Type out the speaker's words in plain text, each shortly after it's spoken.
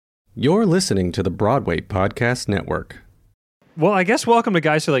You're listening to the Broadway Podcast Network. Well, I guess welcome to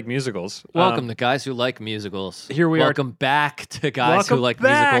Guys Who Like Musicals. Welcome to Guys Who Like Musicals. Here we welcome back to Guys Who Like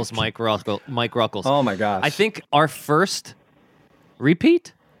Musicals, Mike Ruckles. Oh my gosh. I think our first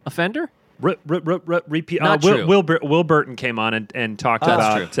repeat offender? Repeat. Not true. Will Burton came on and talked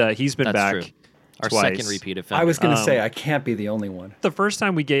about he's been back true. Our twice. second repeat offender. I was going to say, I can't be the only one. The first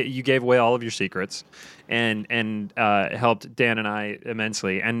time you gave away all of your secrets and helped Dan and I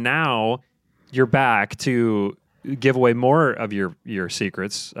immensely. And now you're back to give away more of your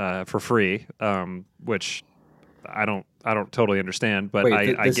secrets for free, which I don't totally understand. But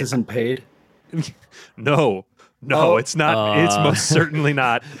Wait, this isn't paid? No, it's not. It's most certainly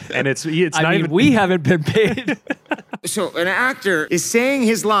not. And it's not even. We haven't been paid. So an actor is saying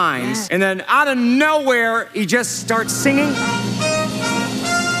his lines, and then out of nowhere, he just starts singing. 5,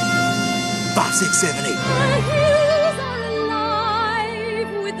 6, 7, 8. The hills are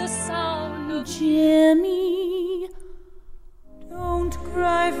alive with the sound of Jimmy. Don't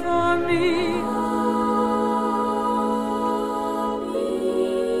cry for me.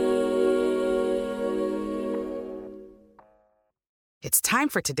 It's time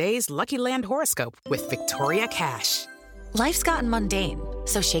for today's Lucky Land horoscope with Victoria Cash. Life's gotten mundane,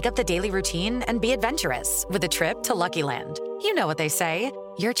 so shake up the daily routine and be adventurous with a trip to Lucky Land. You know what they say,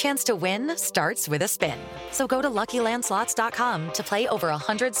 your chance to win starts with a spin. So go to LuckyLandSlots.com to play over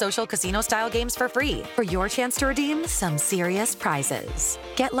 100 social casino-style games for free for your chance to redeem some serious prizes.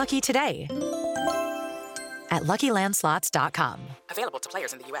 Get lucky today at LuckyLandSlots.com. Available to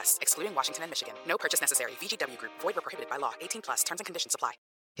players in the U.S., excluding Washington and Michigan. No purchase necessary. VGW Group. Void where prohibited by law. 18+. Terms and conditions apply.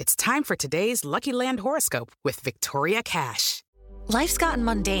 It's time for today's Lucky Land horoscope with Victoria Cash. Life's gotten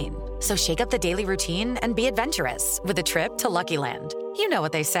mundane, so shake up the daily routine and be adventurous with a trip to Lucky Land. You know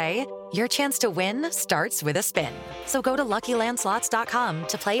what they say, your chance to win starts with a spin. So go to LuckyLandSlots.com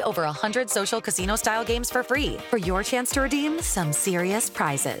to play over 100 social casino-style games for free for your chance to redeem some serious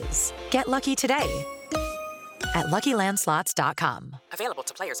prizes. Get lucky today at LuckyLandSlots.com. Available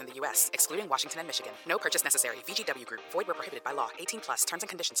to players in the U.S., excluding Washington and Michigan. No purchase necessary. VGW Group. Void where prohibited by law. 18+. Terms and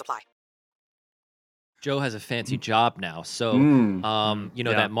conditions apply. Joe has a fancy job now. So,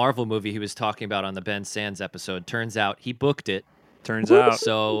 that Marvel movie he was talking about on the Ben Sands episode, turns out he booked it. Turns out.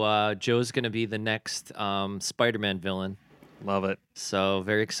 So Joe's going to be the next Spider-Man villain. Love it. So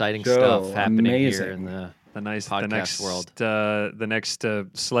very exciting stuff happening here in the next world. The next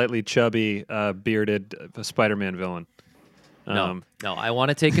slightly chubby, bearded Spider-Man villain. No, I want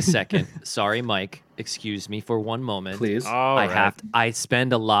to take a second. Sorry, Mike. Excuse me for one moment. Please. I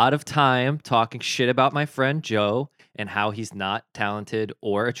spend a lot of time talking shit about my friend Joe and how he's not talented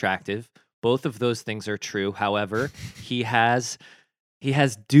or attractive. Both of those things are true. However, he has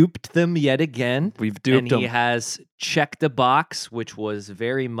duped them yet again. We've duped him. He has checked a box, which was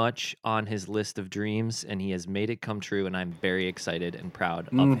very much on his list of dreams, and he has made it come true, and I'm very excited and proud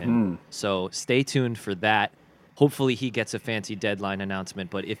of him. So stay tuned for that. Hopefully he gets a fancy deadline announcement,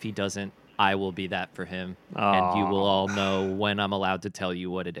 but if he doesn't, I will be that for him, and you will all know when I'm allowed to tell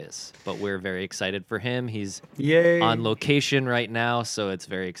you what it is. But we're very excited for him. He's on location right now, so it's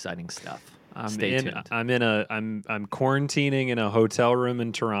very exciting stuff. Stay tuned. I'm quarantining in a hotel room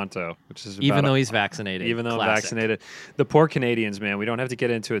in Toronto, which is even though he's vaccinated. Even though Classic. I'm vaccinated, the poor Canadians, man. We don't have to get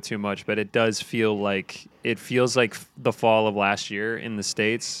into it too much, but it does feel like the fall of last year in the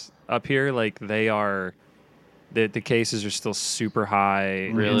States up here. Like they are. The cases are still super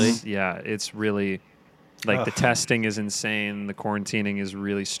high. Really? It's really like the testing is insane. The quarantining is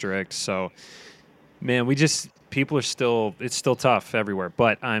really strict. So, man, it's still tough everywhere.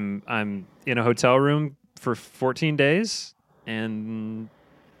 But I'm in a hotel room for 14 days and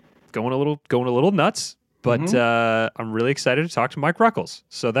going a little nuts. But I'm really excited to talk to Mike Ruckles.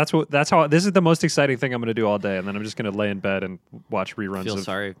 So this is the most exciting thing I'm going to do all day, and then I'm just going to lay in bed and watch reruns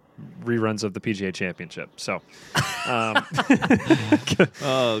of the PGA Championship. So,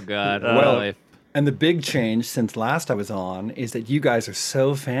 oh God, and the big change since last I was on is that you guys are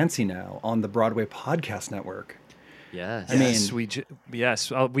so fancy now on the Broadway Podcast Network. Yes,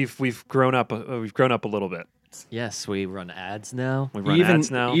 we've grown up. We've grown up a little bit. Yes, we run ads now.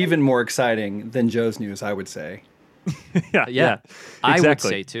 Even more exciting than Joe's news, I would say. Yeah. I would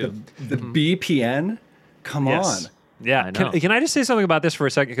say too. The BPN? Come on. Yeah. Can I just say something about this for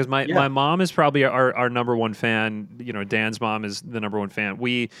a second? Because my mom is probably our number one fan. You know, Dan's mom is the number one fan.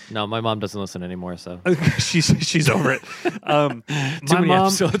 No, my mom doesn't listen anymore, so she's over it. Too many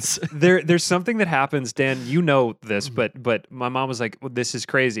episodes. There's something that happens, Dan. You know this, but my mom was like, well, "This is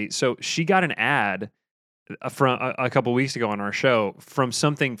crazy." So she got an ad from a couple weeks ago on our show from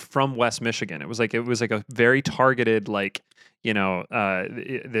something from West Michigan. It was like a very targeted, like,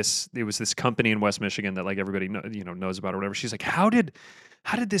 it was this company in West Michigan that like everybody knows about or whatever. She's like, how did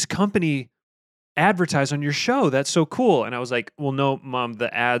this company advertise on your show? That's so cool. And I was like, well, no, Mom,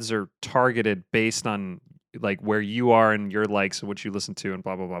 the ads are targeted based on like where you are and your likes and what you listen to and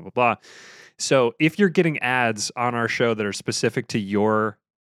blah, blah, blah, blah, blah. So if you're getting ads on our show that are specific to your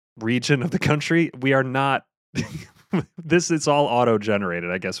region of the country, we are not, it's all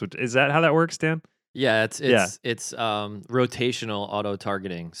auto-generated, I guess. Is that how that works, Dan? Yeah, it's rotational auto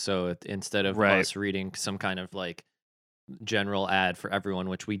targeting. So instead of us reading some kind of like general ad for everyone,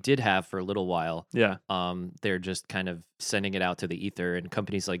 which we did have for a little while, they're just kind of sending it out to the ether. And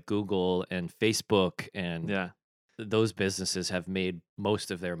companies like Google and Facebook and those businesses have made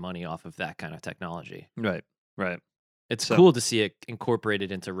most of their money off of that kind of technology. Right. It's cool to see it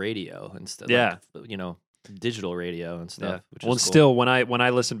incorporated into radio instead. Like, digital radio and stuff. Which is cool. Still, when I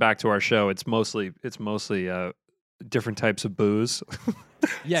listen back to our show, it's mostly different types of booze.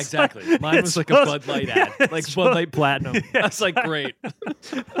 Yeah, exactly. Mine was like a Bud Light ad, like Bud Light Platinum. That's like great. I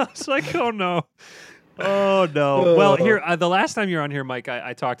was like, oh no. Well, here the last time you were on here, Mike,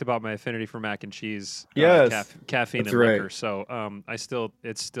 I talked about my affinity for mac and cheese, caffeine and liquor. So I still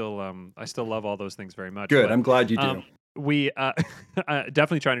love all those things very much. Good. But, I'm glad you do. We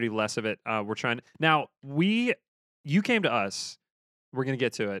definitely trying to do less of it. We're trying now. You came to us. We're gonna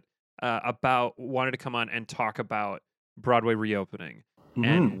get to it about wanted to come on and talk about Broadway reopening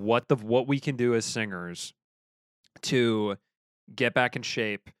and what we can do as singers to get back in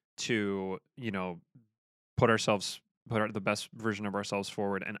shape, to put the best version of ourselves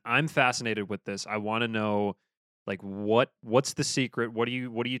forward. And I'm fascinated with this. I want to know like what's the secret? What are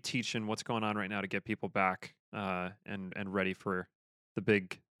you teaching? What's going on right now to get people back and ready for the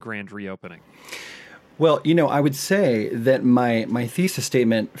big grand reopening? Well, I would say that my thesis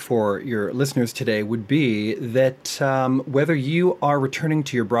statement for your listeners today would be that whether you are returning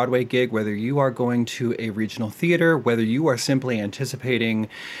to your Broadway gig, whether you are going to a regional theater, whether you are simply anticipating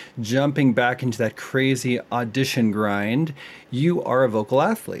jumping back into that crazy audition grind, you are a vocal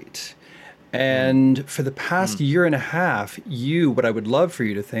athlete. And for the past year and a half, what I would love for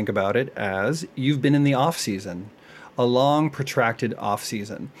you to think about it as you've been in the off season, a long protracted off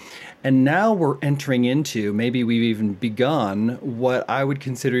season. And now we're entering into, maybe we've even begun, what I would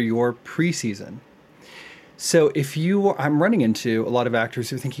consider your preseason. So I'm running into a lot of actors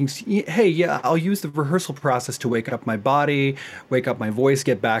who are thinking, hey, yeah, I'll use the rehearsal process to wake up my body, wake up my voice,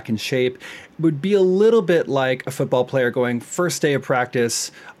 get back in shape. It would be a little bit like a football player going, first day of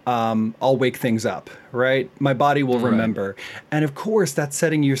practice, I'll wake things up, right? My body will remember. And of course, that's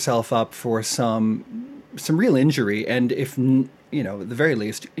setting yourself up for some real injury. And if, at the very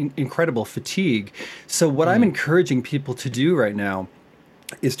least, incredible fatigue. So what I'm encouraging people to do right now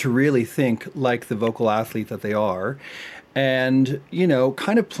is to really think like the vocal athlete that they are and,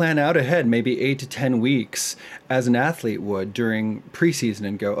 kind of plan out ahead, maybe 8 to 10 weeks as an athlete would during preseason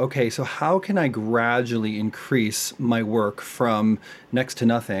and go, okay, so how can I gradually increase my work from next to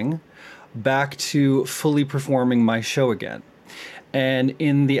nothing back to fully performing my show again? And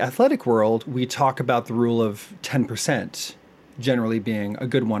in the athletic world, we talk about the rule of 10% generally being a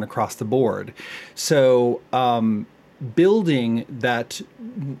good one across the board. So, building that,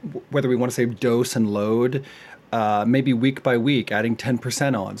 whether we want to say dose and load, maybe week by week, adding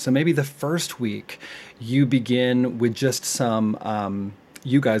 10% on. So maybe the first week you begin with just some,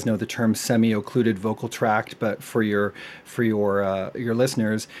 you guys know the term semi-occluded vocal tract, but for your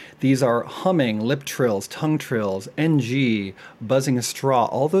listeners, these are humming, lip trills, tongue trills, NG, buzzing a straw,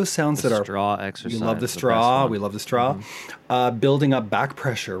 all those sounds that are straw exercise. You love the straw. We love the straw. Building up back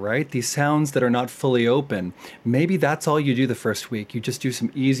pressure, right? These sounds that are not fully open. Maybe that's all you do the first week. You just do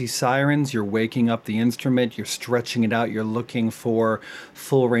some easy sirens. You're waking up the instrument. You're stretching it out. You're looking for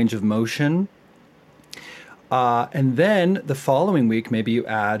full range of motion. And then the following week, maybe you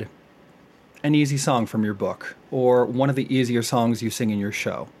add an easy song from your book or one of the easier songs you sing in your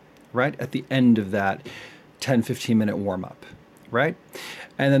show, right? At the end of that 10, 15-minute warm-up, right?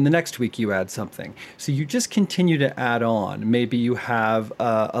 And then the next week you add something. So you just continue to add on. Maybe you have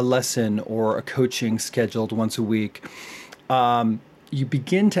a lesson or a coaching scheduled once a week. You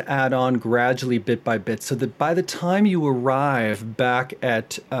begin to add on gradually bit by bit so that by the time you arrive back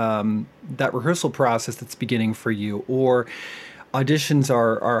at that rehearsal process that's beginning for you, or auditions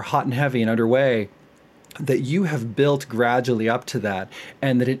are hot and heavy and underway, that you have built gradually up to that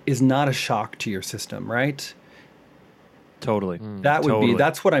and that it is not a shock to your system, right? Totally.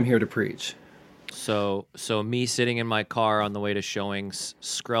 That's what I'm here to preach. So me sitting in my car on the way to showings,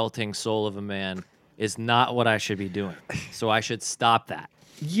 skrelting Soul of a Man is not what I should be doing. So I should stop that.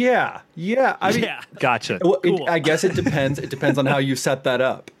 Yeah. I mean, Gotcha. well, Cool. I guess it depends. It depends on how you set that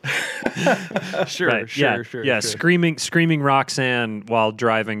up. Sure, Right. sure. Screaming Roxanne while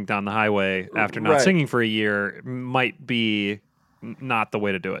driving down the highway after not Right. singing for a year might be not the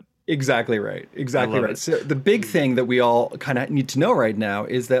way to do it. Exactly right. Exactly love right. it. So the big thing that we all kind of need to know right now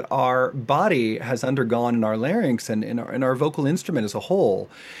is that our body has undergone, in our larynx and in our vocal instrument as a whole,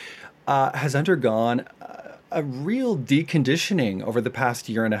 has undergone a real deconditioning over the past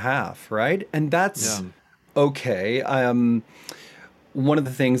year and a half, right? And that's okay. One of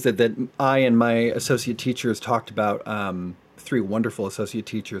the things that I and my associate teachers talked about, 3 wonderful associate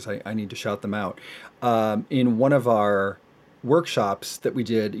teachers, I need to shout them out, in one of our workshops that we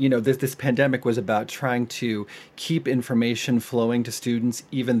did. This pandemic was about trying to keep information flowing to students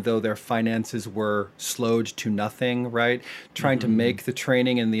even though their finances were slowed to nothing, right? Trying to make the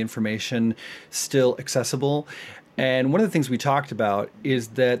training and the information still accessible. And one of the things we talked about is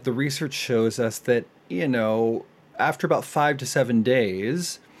that the research shows us that, after about 5 to 7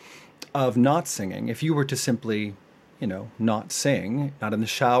 days of not singing, if you were to simply not sing, not in the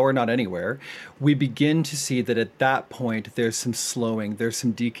shower, not anywhere, we begin to see that at that point, there's some slowing, there's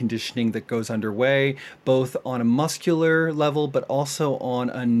some deconditioning that goes underway, both on a muscular level, but also on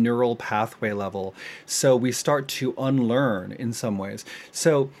a neural pathway level. So we start to unlearn in some ways.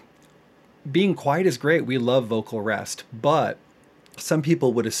 So being quiet is great. We love vocal rest, but some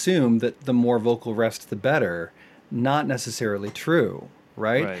people would assume that the more vocal rest, the better. Not necessarily true.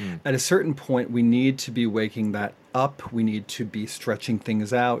 Right? At a certain point, we need to be waking that up. We need to be stretching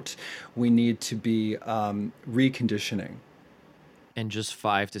things out. We need to be reconditioning. And just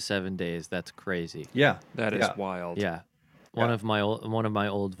 5 to 7 days, that's crazy. Yeah. That is wild. Yeah. One of my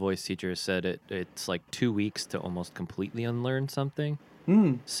old voice teachers said it's like 2 weeks to almost completely unlearn something.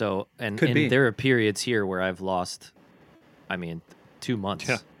 So and there are periods here where I've lost 2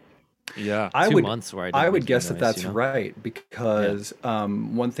 months. Yeah. 2 months where I would guess that's right, because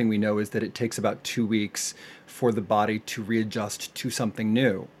one thing we know is that it takes about 2 weeks for the body to readjust to something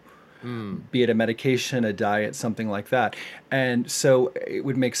new, be it a medication, a diet, something like that. And so it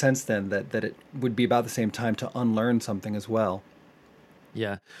would make sense then that it would be about the same time to unlearn something as well.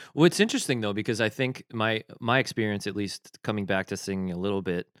 Yeah. Well, it's interesting though, because I think my experience, at least coming back to singing a little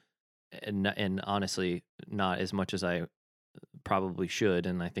bit, and honestly, not as much as I probably should,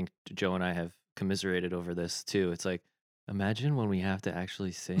 and I think Joe and I have commiserated over this too. It's like, imagine when we have to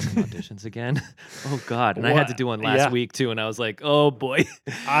actually sing in auditions again. Oh God! And I had to do one last week too, and I was like, oh boy.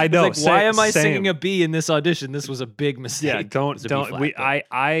 I know. Like, why am I singing a B in this audition? This was a big mistake. Yeah, don't.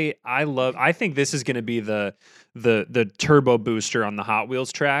 I think this is going to be the turbo booster on the Hot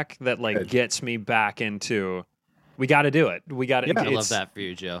Wheels track that gets me back into. We got to do it. We got to. I love that for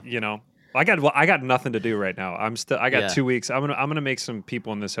you, Joe. I got nothing to do right now. I got 2 weeks. I'm gonna make some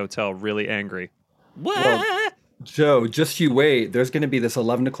people in this hotel really angry. What? Well, Joe, just you wait. There's going to be this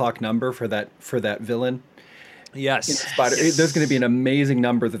 11 o'clock number for that villain. Yes. There's going to be an amazing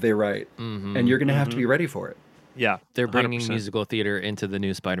number that they write, and you're going to have to be ready for it. Yeah, they're bringing 100%. musical theater into the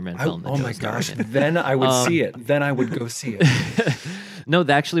new Spider-Man film. Oh my gosh! Then I would see it. Then I would go see it. No,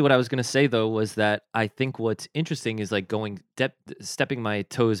 actually, what I was going to say though was that I think what's interesting is stepping my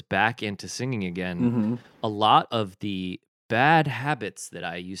toes back into singing again. A lot of the bad habits that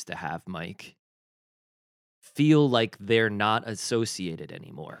I used to have, Mike, feel like they're not associated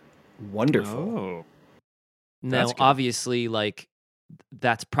anymore. Wonderful. Oh. Now, That's good. obviously,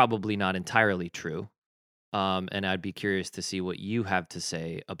 that's probably not entirely true. And I'd be curious to see what you have to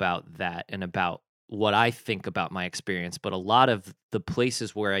say about that and about what I think about my experience. But a lot of the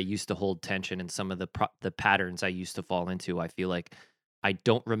places where I used to hold tension and some of the patterns I used to fall into, I feel like I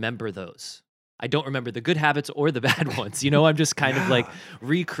don't remember those. I don't remember the good habits or the bad ones. I'm just kind of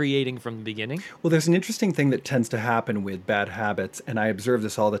recreating from the beginning. Well, there's an interesting thing that tends to happen with bad habits, and I observe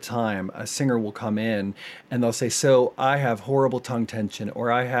this all the time. A singer will come in and they'll say, so I have horrible tongue tension,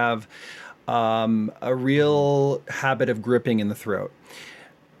 or I have a real habit of gripping in the throat.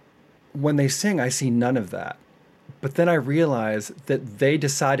 When they sing, I see none of that. But then I realize that they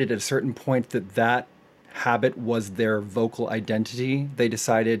decided at a certain point that habit was their vocal identity. They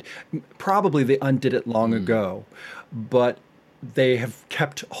decided, probably they undid it long ago, but they have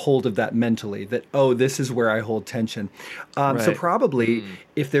kept hold of that mentally, that, oh, this is where I hold tension. So probably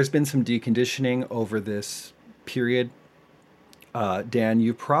if there's been some deconditioning over this period, Dan,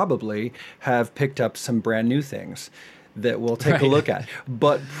 you probably have picked up some brand new things that we'll take a look at.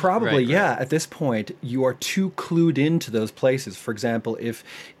 But probably, at this point, you are too clued into those places. For example, if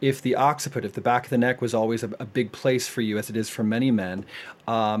the occiput, if the back of the neck was always a big place for you, as it is for many men,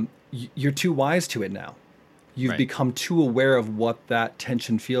 you're too wise to it now. you've Right. become too aware of what that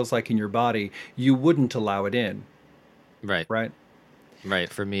tension feels like in your body, you wouldn't allow it in, Right. right? Right.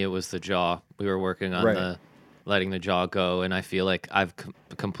 For me, it was the jaw. We were working on Right. letting the jaw go, and I feel like I've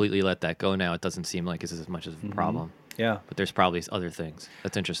completely let that go now. It doesn't seem like it's as much of a problem, Yeah. but there's probably other things.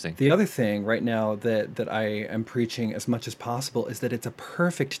 That's interesting. The other thing right now that I am preaching as much as possible is that it's a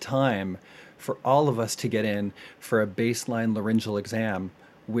perfect time for all of us to get in for a baseline laryngeal exam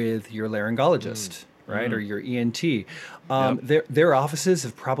with your laryngologist, right, or your ENT. Their offices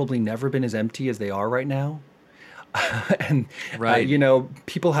have probably never been as empty as they are right now. And Right.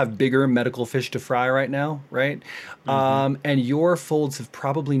 people have bigger medical fish to fry right now, right? And your folds have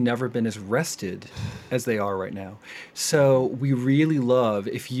probably never been as rested as they are right now. So we really love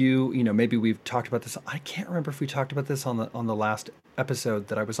if maybe we've talked about this. I can't remember if we talked about this on the last episode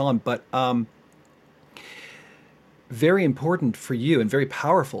that I was on, but very important for you and very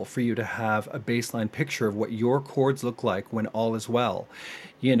powerful for you to have a baseline picture of what your chords look like when all is well.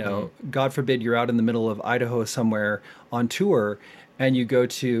 God forbid you're out in the middle of Idaho somewhere on tour and you go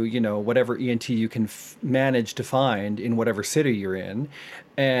to, whatever ENT you can manage to find in whatever city you're in.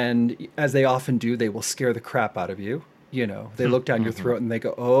 And as they often do, they will scare the crap out of you. They look down your throat and they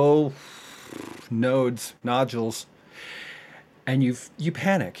go, oh, nodules. And you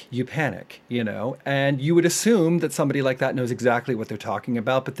panic, and you would assume that somebody like that knows exactly what they're talking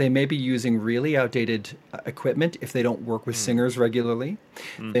about, but they may be using really outdated equipment if they don't work with singers regularly.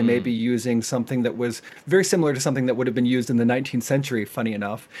 They may be using something that was very similar to something that would have been used in the 19th century, funny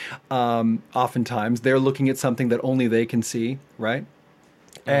enough. Oftentimes, they're looking at something that only they can see, right?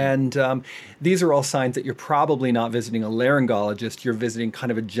 And these are all signs that you're probably not visiting a laryngologist. You're visiting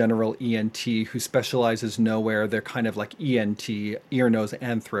kind of a general ENT who specializes nowhere. They're kind of like ENT, ear, nose,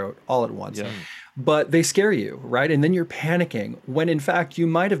 and throat all at once. Yeah. But they scare you, right? And then you're panicking when in fact you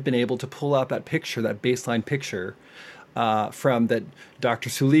might have been able to pull out that picture, that baseline picture from that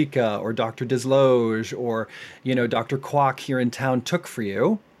Dr. Sulika or Dr. Desloge or, Dr. Kwok here in town took for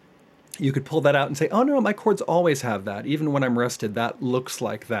you. You could pull that out and say, oh, no, my chords always have that. Even when I'm rested, that looks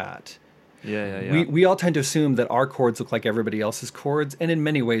like that. Yeah. We all tend to assume that our chords look like everybody else's chords, and in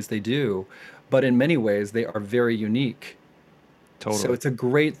many ways they do. But in many ways, they are very unique. Totally. So it's a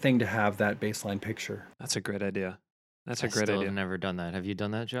great thing to have that baseline picture. That's a great idea. That's I a great still idea. have never done that. Have you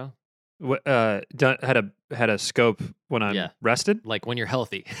done that, Joe? What, had a scope when I'm Yeah. rested? Like when you're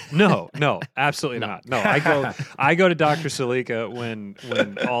healthy? No, absolutely not. No, I go to Dr. Salika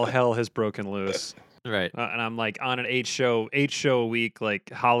when all hell has broken loose, Right. and I'm like on an 8 show a week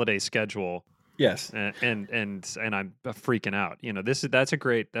like holiday schedule, Yes. and I'm freaking out.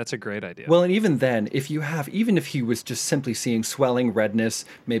 That's a great idea. Well, and even then, even if he was just simply seeing swelling, redness,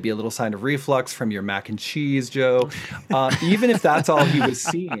 maybe a little sign of reflux from your mac and cheese, Joe, even if that's all he was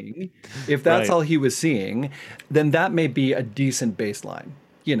seeing, then that may be a decent baseline,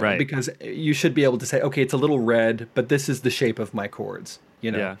 Right. because you should be able to say, okay, it's a little red, but this is the shape of my chords,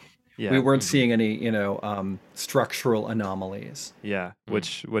 Yeah. We weren't seeing any, structural anomalies. Yeah,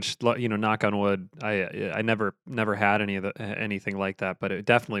 which knock on wood, I never had anything like that, but it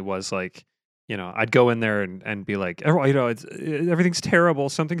definitely was like, I'd go in there and be like, everything's terrible,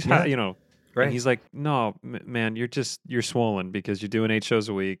 something's Right. and he's like, no, man, you're swollen because you're doing 8 shows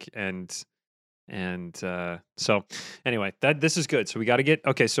a week, and so anyway, this is good. So we got to get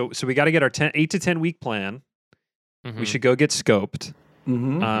so we got to get our 8 to 10 week plan. We should go get scoped.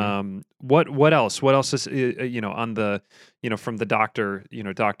 Mm-hmm. What else? What else is on the from the doctor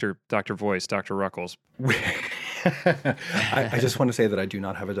Dr. Voice, Dr. Ruckles? I just want to say that I do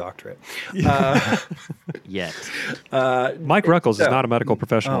not have a doctorate. Yet. Mike Ruckles is not a medical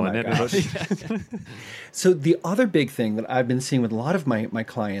professional. Oh my gosh. So the other big thing that I've been seeing with a lot of my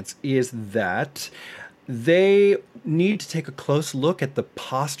clients is that they need to take a close look at the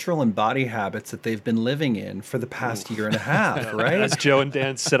postural and body habits that they've been living in for the past year and a half, right? As Joe and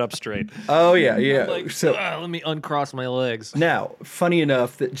Dan sit up straight. Oh, yeah. Like, So let me uncross my legs. now, funny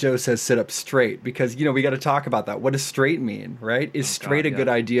enough that Joe says sit up straight, because, we got to talk about that. What does straight mean, right? Is straight a good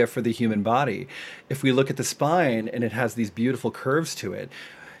idea for the human body? If we look at the spine and it has these beautiful curves to it,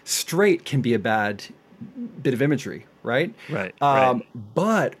 straight can be a bad bit of imagery, right? Right.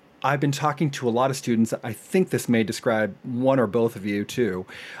 But I've been talking to a lot of students, I think this may describe one or both of you too,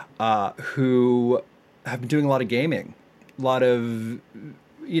 who have been doing a lot of gaming, a lot of,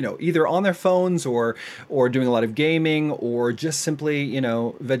 either on their phones or doing a lot of gaming, or just simply,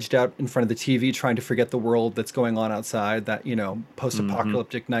 vegged out in front of the TV trying to forget the world that's going on outside, that,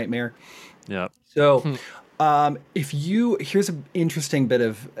 post-apocalyptic nightmare. Yeah. So here's an interesting bit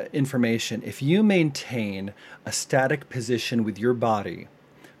of information. If you maintain a static position with your body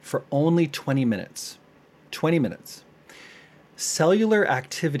for only 20 minutes, 20 minutes, cellular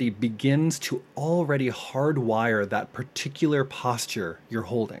activity begins to already hardwire that particular posture you're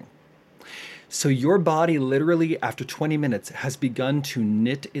holding. So your body literally after 20 minutes has begun to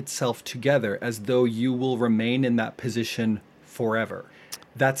knit itself together as though you will remain in that position forever.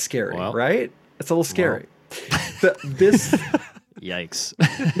 That's scary, right? It's a little scary. This Yikes.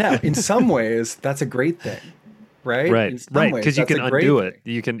 Now, in some ways, that's a great thing, right? Right, In some right. ways, Because you that's can a great undo thing.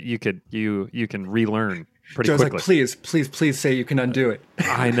 it. You can relearn pretty Joe's quickly. like, please say you can undo it.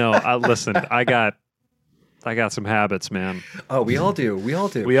 I know. Listen, I got some habits, man. Oh, we all do. We all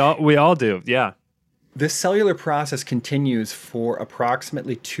do. We all do. Yeah. This cellular process continues for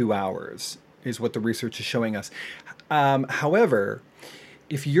approximately 2 hours, is what the research is showing us. However,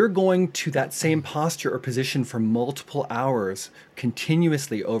 if you're going to that same posture or position for multiple hours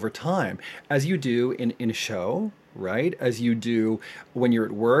continuously over time, as you do in a show, right? As you do when you're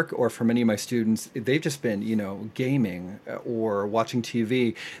at work, or for many of my students, they've just been, gaming or watching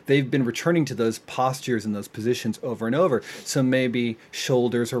TV. They've been returning to those postures and those positions over and over. So maybe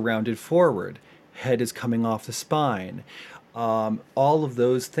shoulders are rounded forward, head is coming off the spine, all of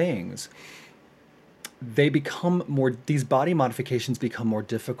those things. These body modifications become more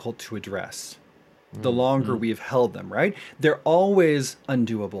difficult to address the longer we've held them, right? They're always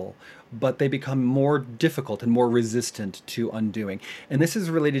undoable, but they become more difficult and more resistant to undoing. And this is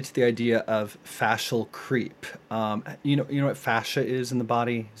related to the idea of fascial creep. You know what fascia is in the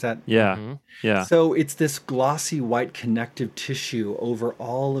body? Is that? Yeah. Yeah. So it's this glossy white connective tissue over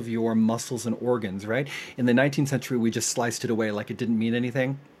all of your muscles and organs, right? In the 19th century, we just sliced it away like it didn't mean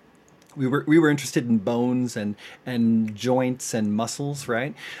anything. We were interested in bones and joints and muscles,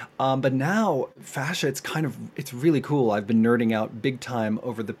 right? But now fascia, it's really cool. I've been nerding out big time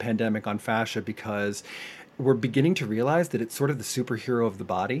over the pandemic on fascia because we're beginning to realize that it's sort of the superhero of the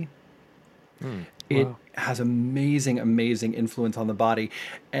body. It has amazing influence on the body.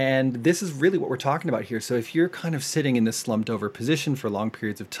 And this is really what we're talking about here. So if you're kind of sitting in this slumped over position for long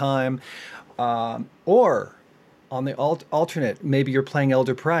periods of time, or on the alternate, maybe you're playing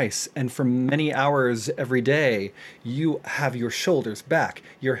Elder Price, and for many hours every day, you have your shoulders back,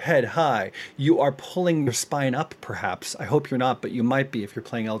 your head high. You are pulling your spine up, perhaps. I hope you're not, but you might be if you're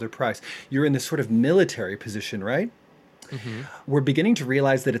playing Elder Price. You're in this sort of military position, right? Mm-hmm. We're beginning to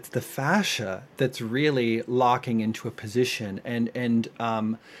realize that it's the fascia that's really locking into a position and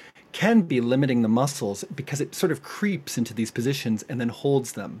can be limiting the muscles because it sort of creeps into these positions and then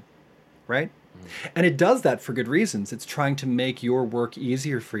holds them, right? And it does that for good reasons. It's trying to make your work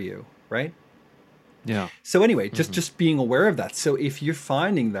easier for you, right? Yeah. So anyway, just being aware of that. So if you're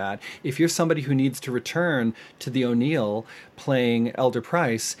finding that, if you're somebody who needs to return to the O'Neill playing Elder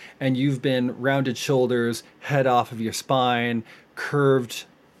Price, and you've been rounded shoulders, head off of your spine, curved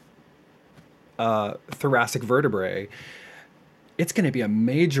thoracic vertebrae, it's going to be a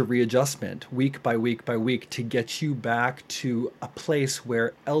major readjustment week by week by week to get you back to a place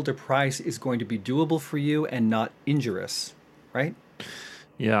where Elder Price is going to be doable for you and not injurious, right?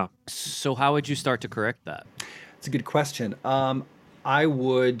 Yeah. So how would you start to correct that? It's a good question. Obviously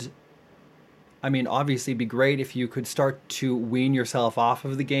it'd be great if you could start to wean yourself off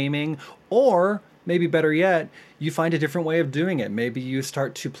of the gaming, or maybe better yet, you find a different way of doing it. Maybe you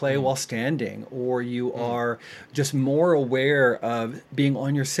start to play while standing, or you are just more aware of being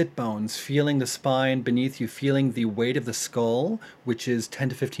on your sit bones, feeling the spine beneath you, feeling the weight of the skull, which is 10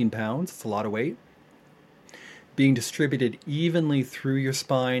 to 15 pounds. It's a lot of weight. Being distributed evenly through your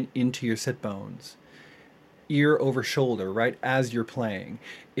spine into your sit bones, ear over shoulder, right, as you're playing.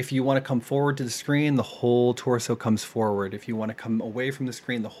 If you want to come forward to the screen, the whole torso comes forward. If you want to come away from the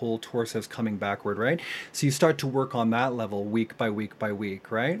screen, the whole torso is coming backward, right? So you start to work on that level week by week by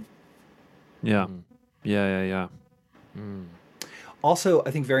week, right? Yeah. Yeah. Also,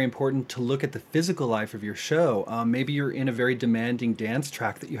 I think very important to look at the physical life of your show. Maybe you're in a very demanding dance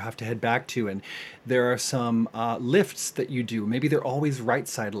track that you have to head back to, and there are some lifts that you do. Maybe they're always right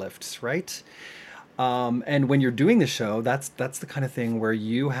side lifts, right? And when you're doing the show, that's the kind of thing where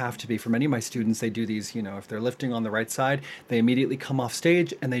you have to be, for many of my students, they do these, if they're lifting on the right side, they immediately come off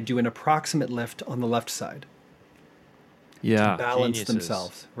stage and they do an approximate lift on the left side. Yeah. To balance Geniuses.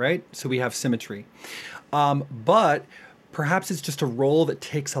 themselves, right? So we have symmetry. But perhaps it's just a role that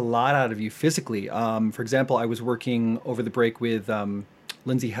takes a lot out of you physically. For example, I was working over the break with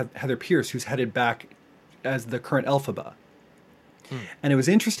Lindsay Heather Pierce, who's headed back as the current Elphaba. And it was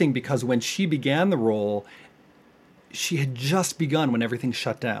interesting because when she began the role, she had just begun when everything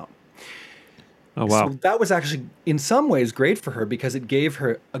shut down. Oh, wow. So that was actually, in some ways, great for her because it gave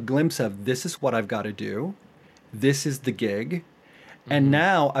her a glimpse of, this is what I've got to do. This is the gig. And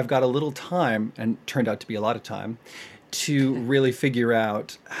now I've got a little time, and turned out to be a lot of time, to really figure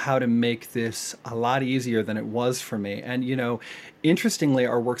out how to make this a lot easier than it was for me. And, interestingly,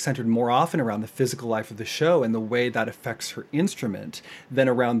 our work centered more often around the physical life of the show and the way that affects her instrument than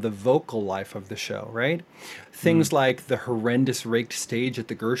around the vocal life of the show, right? Things like the horrendous raked stage at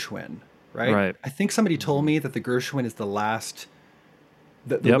the Gershwin, right? Right. I think somebody told me that the Gershwin is the last,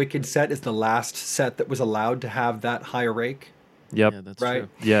 the Yep. Wicked set is the last set that was allowed to have that high rake. Yep. Yeah, that's Right. true.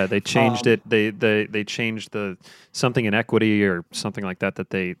 Yeah, they changed it. They changed the something in equity or something like that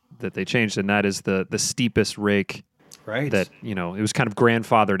they changed, and that is the steepest rake. Right. That it was kind of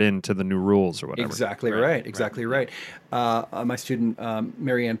grandfathered into the new rules or whatever. Exactly right. Exactly right. My student,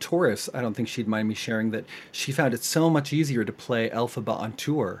 Marianne Torres, I don't think she'd mind me sharing that she found it so much easier to play Elphaba on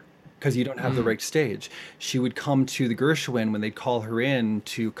tour because you don't have the raked stage. She would come to the Gershwin when they'd call her in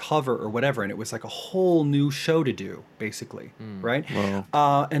to cover or whatever, and it was like a whole new show to do, basically, right?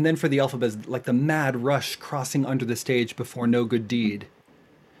 Wow. And then for the Elphabas, like the mad rush crossing under the stage before No Good Deed.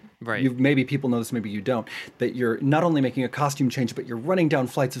 Right. Maybe people know this, maybe you don't, that you're not only making a costume change, but you're running down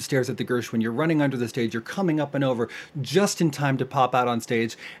flights of stairs at the Gershwin, you're running under the stage, you're coming up and over just in time to pop out on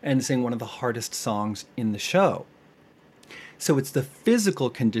stage and sing one of the hardest songs in the show. So it's the physical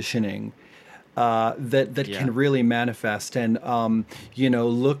conditioning that can really manifest. And,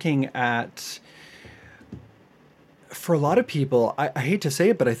 looking at, for a lot of people, I hate to say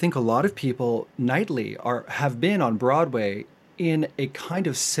it, but I think a lot of people nightly have been on Broadway in a kind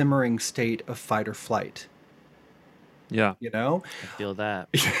of simmering state of fight or flight. Yeah. I feel that.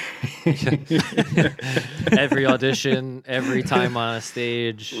 Every audition, every time on a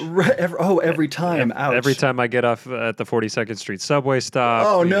stage. Right, every time. Ouch. Every time I get off at the 42nd Street subway stop.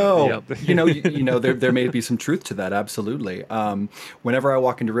 Oh no! Yep. There may be some truth to that. Absolutely. Whenever I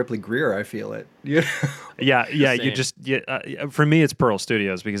walk into Ripley Greer, I feel it. Yeah. Same. For me, it's Pearl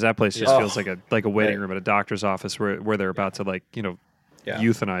Studios because that place just Oh. feels like a waiting Right. room at a doctor's office where they're about to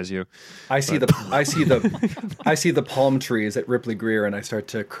euthanize you. I see the palm trees at Ripley Greer, and I start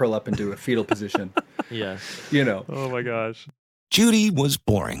to curl up into a fetal position. Yeah. Oh my gosh. Judy was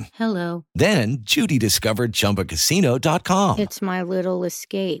boring. Hello. Then Judy discovered ChumbaCasino.com. It's my little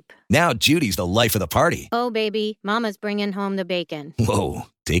escape. Now Judy's the life of the party. Oh, baby, mama's bringing home the bacon. Whoa,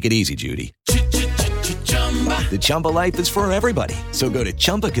 take it easy, Judy. The Chumba life is for everybody. So go to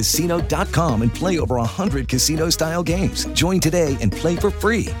ChumbaCasino.com and play over 100 casino-style games. Join today and play for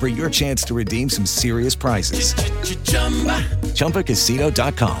free for your chance to redeem some serious prizes.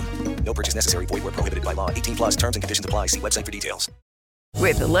 ChumbaCasino.com. No purchase necessary. Void where prohibited by law. 18+ terms and conditions apply. See website for details.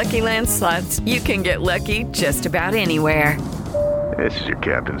 With the Lucky Land Slots, you can get lucky just about anywhere. This is your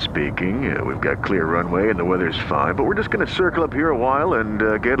captain speaking. We've got clear runway and the weather's fine, but we're just going to circle up here a while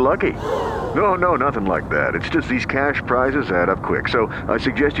and get lucky. No, nothing like that. It's just these cash prizes add up quick. So I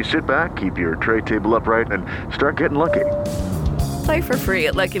suggest you sit back, keep your tray table upright, and start getting lucky. Play for free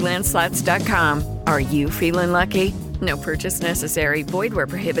at LuckyLandSlots.com. Are you feeling lucky? No purchase necessary. Void where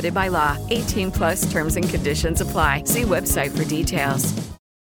prohibited by law. 18+ terms and conditions apply. See website for details.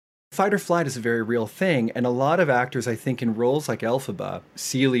 Fight or flight is a very real thing, and a lot of actors, I think, in roles like Elphaba,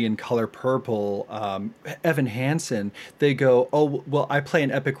 Celie in Color Purple, Evan Hansen, they go, "Oh, well, I play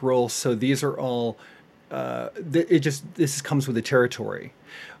an epic role, so these are all." This comes with the territory.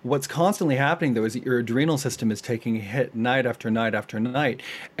 What's constantly happening, though, is that your adrenal system is taking a hit night after night after night,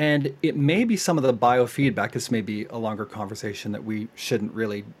 and it may be some of the biofeedback. This may be a longer conversation that we shouldn't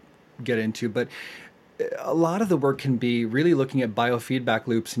really get into, but a lot of the work can be really looking at biofeedback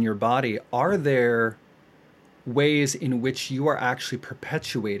loops in your body. Are there ways in which you are actually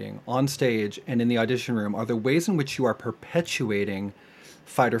perpetuating on stage and in the audition room? Are there ways in which you are perpetuating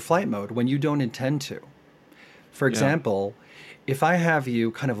fight or flight mode when you don't intend to? For example, if I have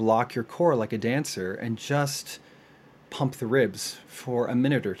you kind of lock your core like a dancer and just pump the ribs for a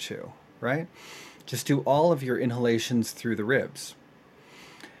minute or two, right? Just do all of your inhalations through the ribs.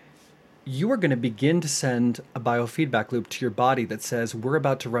 You are going to begin to send a biofeedback loop to your body that says, we're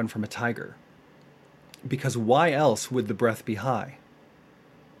about to run from a tiger. Because why else would the breath be high?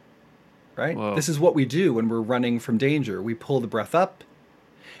 Right? Whoa. This is what we do when we're running from danger. We pull the breath up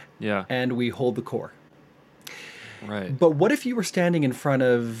and we hold the core. Right. But what if you were standing in front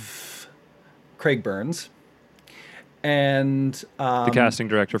of Craig Burns and the casting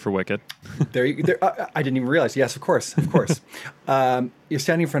director for Wicked. I didn't even realize. Yes, of course. You're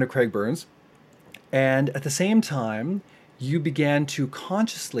standing in front of Craig Burns, and at the same time, you began to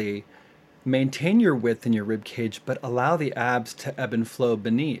consciously maintain your width in your rib cage, but allow the abs to ebb and flow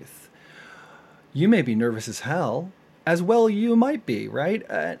beneath. You may be nervous as hell, as well you might be,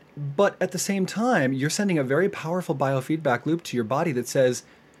 right? But at the same time, you're sending a very powerful biofeedback loop to your body that says,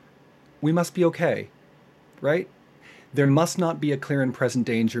 we must be okay, right? There must not be a clear and present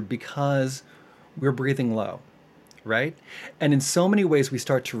danger because we're breathing low, right? And in so many ways, we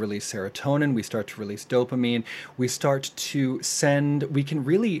start to release serotonin, we start to release dopamine, we can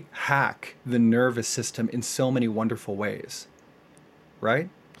really hack the nervous system in so many wonderful ways, right?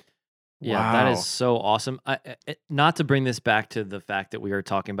 Yeah, Wow. that is so awesome. Not to bring this back to the fact that we were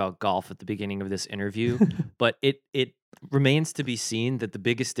talking about golf at the beginning of this interview, but it remains to be seen that the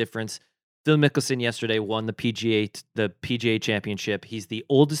biggest difference. Phil Mickelson yesterday won the PGA championship. He's the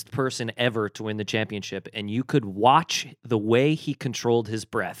oldest person ever to win the championship, and you could watch the way he controlled his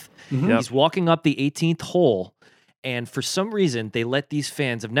breath. Yep. He's walking up the 18th hole, and for some reason, they let these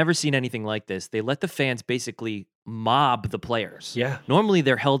fans, I've never seen anything like this, they let the fans basically mob the players. Yeah. Normally,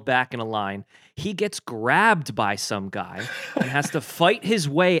 they're held back in a line. He gets grabbed by some guy and has to fight his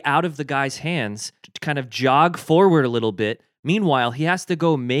way out of the guy's hands to kind of jog forward a little bit. Meanwhile, he has to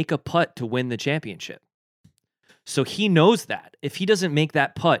go make a putt to win the championship. So he knows that. If he doesn't make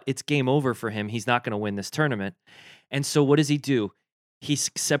that putt, it's game over for him. He's not going to win this tournament. And so what does he do? He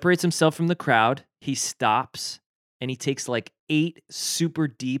separates himself from the crowd. He stops, and he takes like 8 super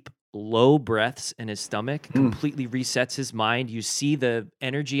deep, low breaths in his stomach, completely resets his mind. You see the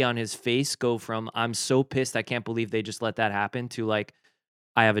energy on his face go from, I'm so pissed, I can't believe they just let that happen, to like,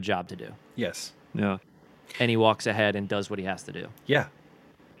 I have a job to do. Yes. Yeah. And he walks ahead and does what he has to do. Yeah.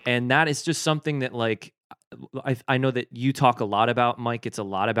 And that is just something that, like, I know that you talk a lot about, Mike. It's a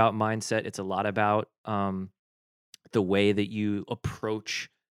lot about mindset. It's a lot about the way that you approach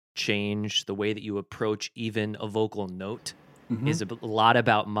change, the way that you approach even a vocal note is a lot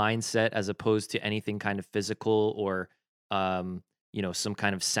about mindset as opposed to anything kind of physical or, some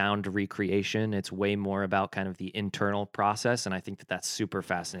kind of sound recreation. It's way more about kind of the internal process. And I think that that's super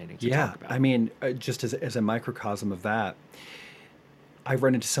fascinating to talk about. I mean, just as a microcosm of that, I've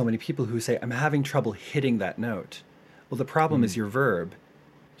run into so many people who say, I'm having trouble hitting that note. Well, the problem is your verb.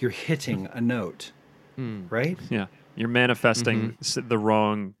 You're hitting a note, right? Yeah. You're manifesting the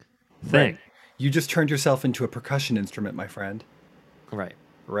wrong thing. Right. You just turned yourself into a percussion instrument, my friend. Right.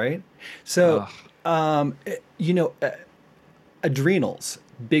 Right? So, adrenals,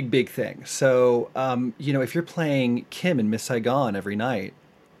 big thing. So, if you're playing Kim in Miss Saigon every night,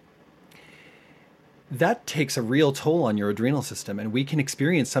 that takes a real toll on your adrenal system. And we can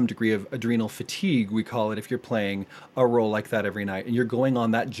experience some degree of adrenal fatigue, we call it, if you're playing a role like that every night and you're going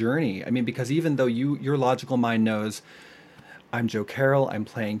on that journey. I mean, because even though your logical mind knows, I'm Joe Carroll, I'm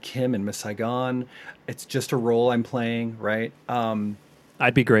playing Kim in Miss Saigon, it's just a role I'm playing, right?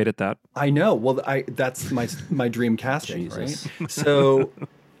 I'd be great at that. I know. Well, that's my dream casting, Jesus. right? So,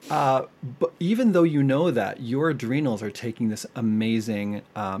 but even though you know that, your adrenals are taking this amazing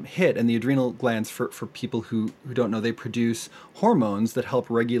hit, and the adrenal glands, for people who don't know, they produce hormones that help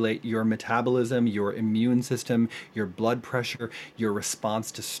regulate your metabolism, your immune system, your blood pressure, your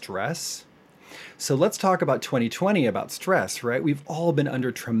response to stress. So let's talk about 2020, about stress, right? We've all been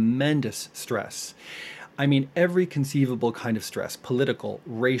under tremendous stress. I mean, every conceivable kind of stress: political,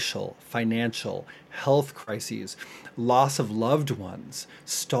 racial, financial, health crises, loss of loved ones,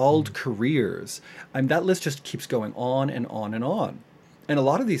 stalled careers. That list just keeps going on and on and on. And a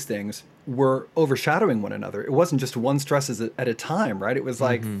lot of these things were overshadowing one another. It wasn't just one stress at a time, right? It was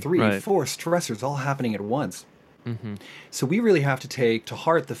like 3, 4 stressors all happening at once. So we really have to take to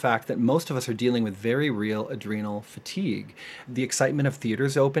heart the fact that most of us are dealing with very real adrenal fatigue. The excitement of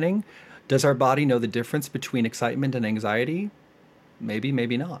theaters opening. Does our body know the difference between excitement and anxiety? Maybe,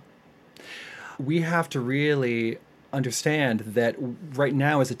 maybe not. We have to really understand that right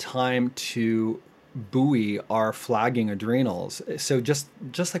now is a time to buoy our flagging adrenals. So just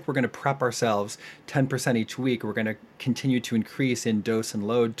like we're going to prep ourselves 10% each week, we're going to continue to increase in dose and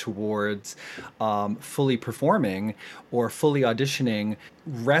load towards fully performing or fully auditioning.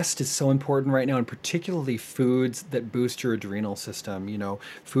 Rest is so important right now, and particularly foods that boost your adrenal system.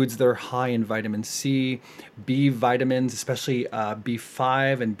 Foods that are high in vitamin C, B vitamins, especially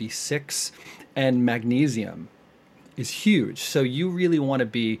B5 and B6, and magnesium is huge. So you really want to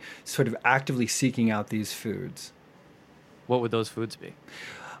be sort of actively seeking out these foods. What would those foods be?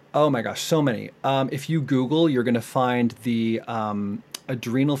 Oh my gosh, so many. If you Google, you're going to find the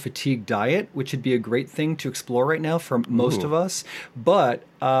adrenal fatigue diet, which would be a great thing to explore right now for most of us. But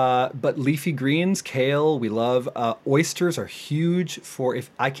leafy greens, kale, we love. Oysters are huge if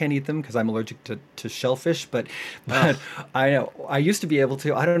I can't eat them because I'm allergic to shellfish, but I know I used to be able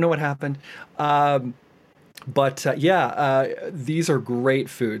to. I don't know what happened. But these are great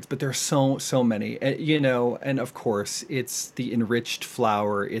foods, but there's so many, and of course it's the enriched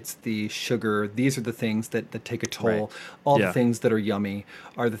flour, it's the sugar. These are the things that take a toll. Right. All Yeah. the things that are yummy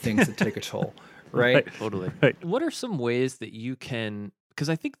are the things that take a toll, right? Totally. Right. What are some ways that you can? Because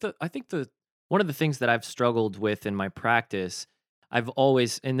I think the one of the things that I've struggled with in my practice, I've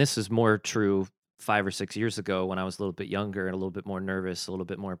always, and this is more true 5 or 6 years ago when I was a little bit younger and a little bit more nervous, a little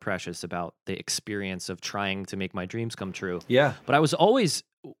bit more precious about the experience of trying to make my dreams come true. Yeah. But I was always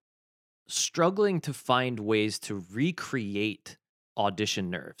struggling to find ways to recreate audition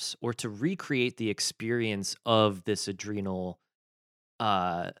nerves or to recreate the experience of this adrenal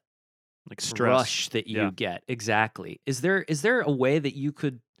Like stress. rush that you Yeah. get. Exactly. Is there a way that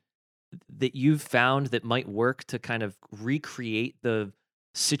you've found that might work to kind of recreate the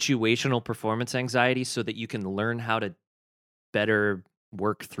situational performance anxiety so that you can learn how to better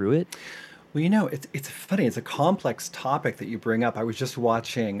work through it? Well, it's funny. It's a complex topic that you bring up. I was just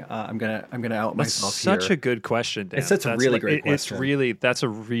watching. I'm gonna out That's myself such here. a good question, Dan. It's such a That's really like- great It's question. that's a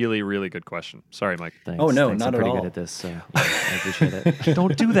really, really good question. Sorry, Mike. Thanks. Oh, no, Thanks. not I'm at pretty all. good at this, so yeah, I appreciate it.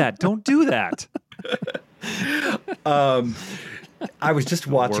 Don't do that. Don't do that. I was just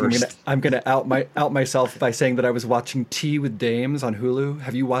watching. worst. I'm gonna out myself by saying that I was watching Tea with Dames on Hulu.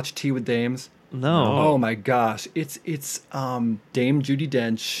 Have you watched Tea with Dames? No. Oh my gosh, it's Dame Judi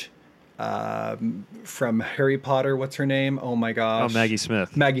Dench from Harry Potter. What's her name? Oh my Oh, gosh, Maggie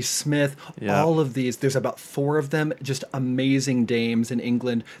Smith. Maggie Smith. Yeah. All of these. There's about 4 of them. Just amazing dames in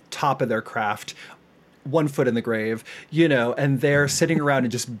England, top of their craft. 1 foot in the grave, and they're sitting around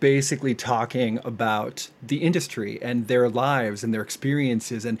and just basically talking about the industry and their lives and their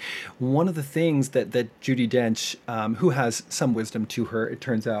experiences. And one of the things that Judi Dench, who has some wisdom to her, it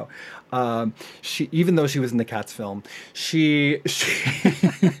turns out, she, even though she was in the Cats film, she's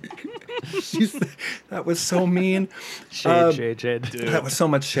that was so mean. Shade. That was so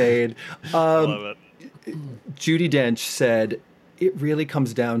much shade. Love it. Judi Dench said, it really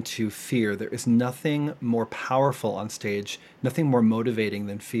comes down to fear. There is nothing more powerful on stage, nothing more motivating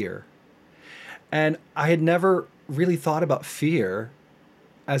than fear. And I had never really thought about fear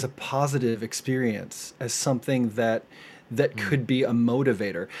as a positive experience, as something that could be a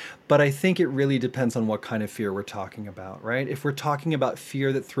motivator. But I think it really depends on what kind of fear we're talking about, right? If we're talking about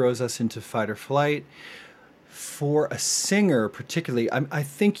fear that throws us into fight or flight, for a singer particularly, I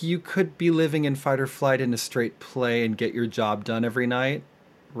think you could be living in fight or flight in a straight play and get your job done every night,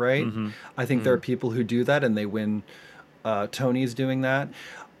 right? I think there are people who do that and they win Tonys doing that.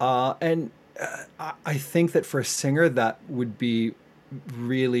 And I think that for a singer that would be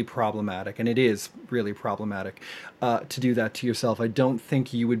really problematic, and it is really problematic to do that to yourself. I don't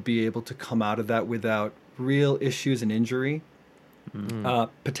think you would be able to come out of that without real issues and injury,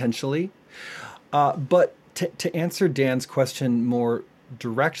 potentially. But to answer Dan's question more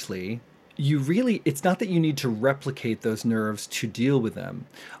directly, it's not that you need to replicate those nerves to deal with them.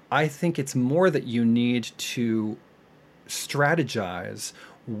 I think it's more that you need to strategize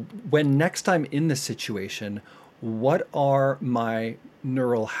when next I'm in this situation. What are my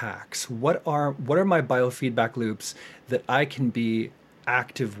neural hacks? What are my biofeedback loops that I can be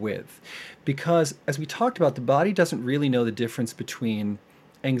active with? Because as we talked about, the body doesn't really know the difference between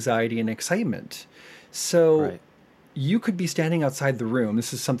anxiety and excitement. So Right. you could be standing outside the room.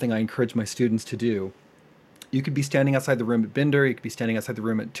 This is something I encourage my students to do. You could be standing outside the room at Binder. You could be standing outside the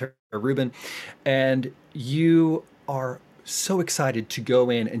room at Tara Rubin, and you are so excited to go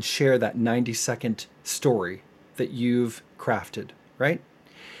in and share that 90-second story that you've crafted, right?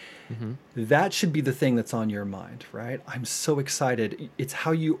 That should be the thing that's on your mind, right? I'm so excited. It's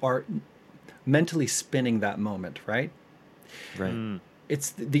how you are mentally spinning that moment, right? Right.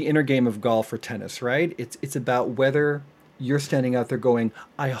 It's the inner game of golf or tennis, right? It's about whether you're standing out there going,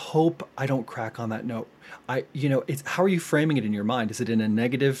 I hope I don't crack on that note. It's how are you framing it in your mind? Is it in a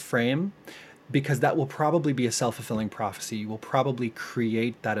negative frame? Because that will probably be a self-fulfilling prophecy. You will probably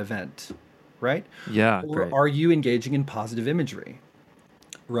create that event, right? Yeah. Or Right. are you engaging in positive imagery,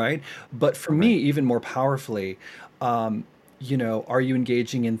 right? But for me, even more powerfully, are you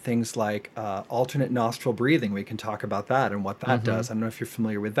engaging in things like alternate nostril breathing? We can talk about that and what that does. I don't know if you're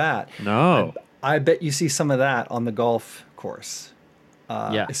familiar with that. No. I bet you see some of that on the golf course,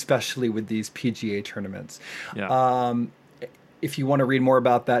 Yeah. especially with these PGA tournaments. Yeah. If you want to read more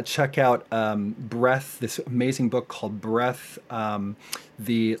about that, check out Breath, this amazing book called Breath,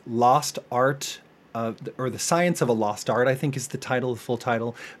 The Lost Art, or The Science of a Lost Art, I think is the title, the full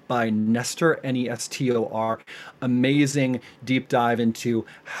title, by Nestor, Nestor. Amazing deep dive into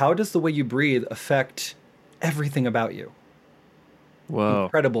how does the way you breathe affect everything about you, Whoa.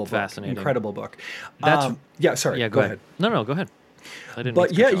 Incredible book. Fascinating. Incredible book. That's Sorry. Yeah, go ahead. No, go ahead. I didn't.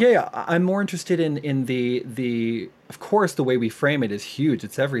 But mean to cut you off. I'm more interested in the of course the way we frame it is huge.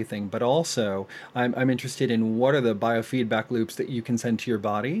 It's everything, but also I'm interested in what are the biofeedback loops that you can send to your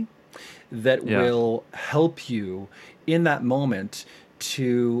body that will help you in that moment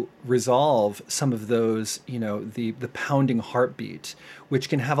to resolve some of those, the pounding heartbeat, which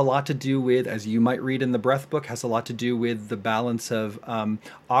can have a lot to do with, as you might read in the breath book, has a lot to do with the balance of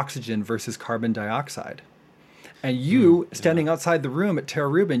oxygen versus carbon dioxide. And you, standing outside the room at Tara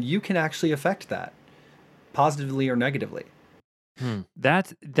Rubin, you can actually affect that positively or negatively.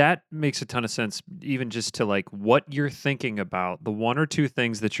 That makes a ton of sense, even just to like what you're thinking about, the one or two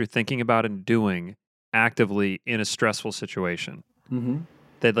things that you're thinking about and doing actively in a stressful situation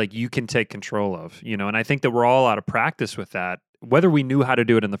that like you can take control of, and I think that we're all out of practice with that, whether we knew how to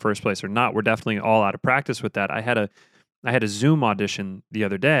do it in the first place or not. We're definitely all out of practice with that. I had a Zoom audition the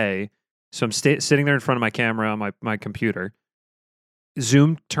other day. So I'm sitting there in front of my camera on my computer.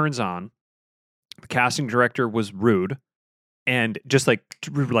 Zoom turns on. The casting director was rude, and just like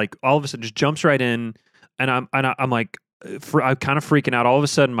all of a sudden just jumps right in, and I'm like I'm kind of freaking out. All of a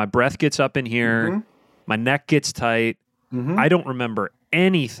sudden, my breath gets up in here, my neck gets tight. I don't remember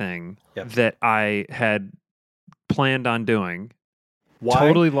anything that I had planned on doing. Why?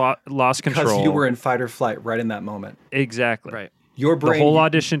 Totally lost control. Because you were in fight or flight right in that moment. Exactly. Right. Your brain. The whole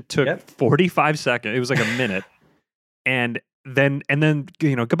audition took 45 seconds. It was like a minute, and then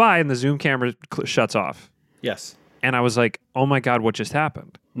goodbye, and the Zoom camera shuts off. Yes. And I was like, oh my God, what just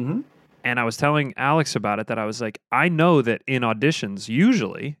happened? And I was telling Alex about it, that I was like, I know that in auditions,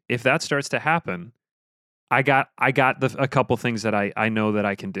 usually, if that starts to happen, I got a couple things that I know that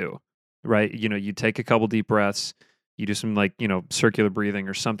I can do, right? You take a couple deep breaths, you do some circular breathing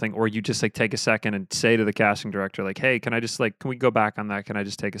or something, or you just like take a second and say to the casting director, like, hey, can we go back on that? Can I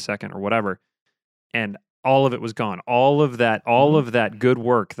just take a second or whatever? And all of it was gone. All of that good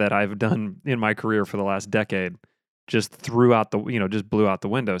work that I've done in my career for the last decade just blew out the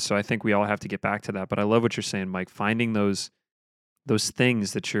window. So I think we all have to get back to that. But I love what you're saying, Mike, finding those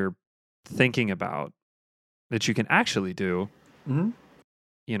things that you're thinking about that you can actually do,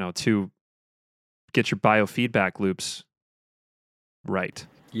 to get your biofeedback loops right.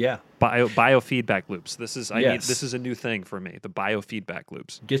 Yeah. Biofeedback loops. This is a new thing for me. The biofeedback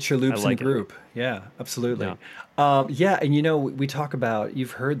loops. Get your loops in a group. Yeah, absolutely. Yeah. And we talk about,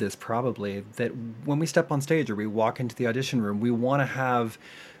 you've heard this probably, that when we step on stage or we walk into the audition room, we want to have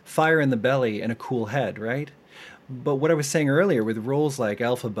fire in the belly and a cool head, right? But what I was saying earlier with roles like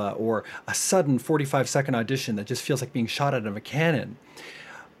Elphaba or a sudden 45-second audition that just feels like being shot out of a cannon,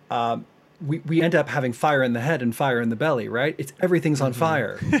 we end up having fire in the head and fire in the belly, right? Everything's on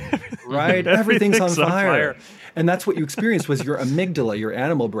fire, right? Everything's on fire. And that's what you experienced was your amygdala, your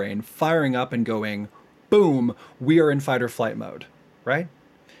animal brain, firing up and going, boom, we are in fight or flight mode, right?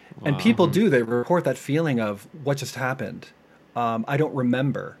 Wow. And people they report that feeling of what just happened. I don't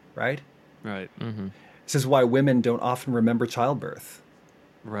remember, right? Right. This is why women don't often remember childbirth.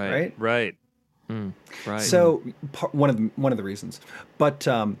 Right. Right. Right. So one of the reasons, but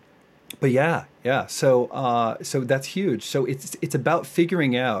yeah. So that's huge. So it's about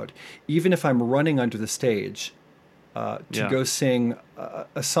figuring out, even if I'm running under the stage to go sing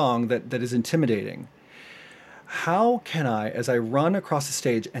a song that is intimidating, how can I, as I run across the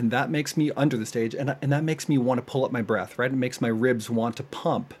stage, and that makes me under the stage, and that makes me want to pull up my breath, right? It makes my ribs want to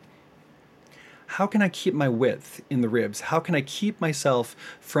pump. How can I keep my width in the ribs? How can I keep myself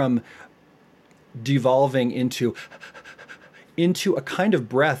from devolving into a kind of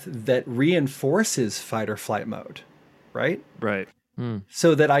breath that reinforces fight or flight mode, right? Right.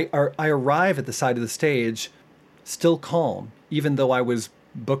 So that I arrive at the side of the stage still calm, even though I was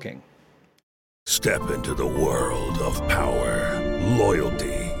booking. Step into the world of power,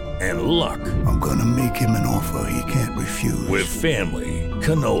 loyalty, and luck. I'm gonna make him an offer he can't refuse. With family,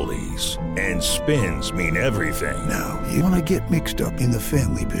 cannolis, and spins mean everything. Now, you wanna get mixed up in the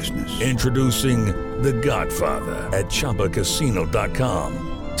family business. Introducing The Godfather at ChumbaCasino.com.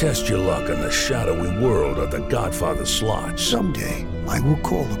 Test your luck in the shadowy world of The Godfather slot. Someday, I will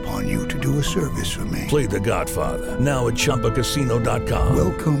call upon you to do a service for me. Play The Godfather, now at ChumbaCasino.com.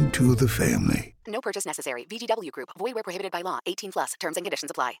 Welcome to the family. No purchase necessary. VGW Group. Void where prohibited by law. 18+. Terms and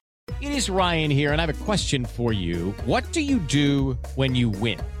conditions apply. It is Ryan here, and I have a question for you. What do you do when you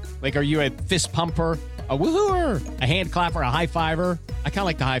win? Like, are you a fist pumper? A woohooer, a hand clapper, a high fiver. I kind of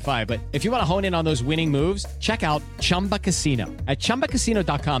like the high five, but if you want to hone in on those winning moves, check out Chumba Casino. At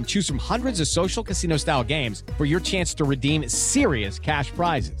ChumbaCasino.com, choose from hundreds of social casino style games for your chance to redeem serious cash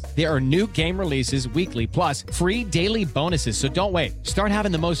prizes. There are new game releases weekly, plus free daily bonuses. So don't wait. Start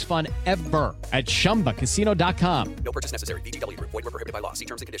having the most fun ever at ChumbaCasino.com. No purchase necessary. VGW Group. Void where prohibited by law. See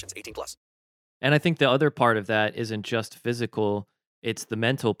terms and conditions. 18+. And I think the other part of that isn't just physical, it's the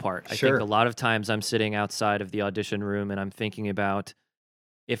mental part. I Sure. think a lot of times I'm sitting outside of the audition room and I'm thinking about,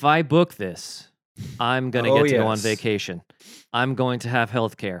 if I book this, I'm going to Oh, get to go on yes. vacation. I'm going to have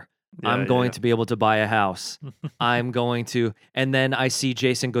health care. Yeah, I'm going yeah. to be able to buy a house. I'm going to, and then I see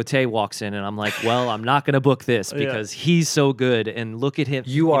Jason Gauthier walks in and I'm like, well, I'm not going to book this because he's so good. And look at him.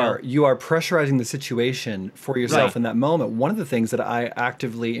 You are know, pressurizing the situation for yourself Right. in that moment. One of the things that I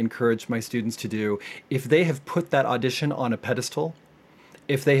actively encourage my students to do, if they have put that audition on a pedestal,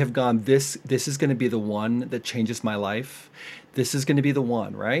 if they have gone, this is going to be the one that changes my life, this is going to be the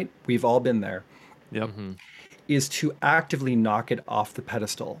one, right? We've all been there. Yep. Is to actively knock it off the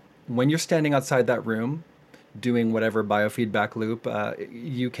pedestal. When you're standing outside that room, doing whatever biofeedback loop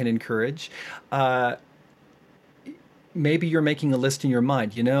you can encourage, maybe you're making a list in your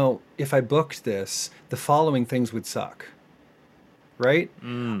mind. You know, if I booked this, the following things would suck, right?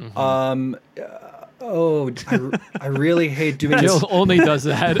 I really hate doing this. Jill only does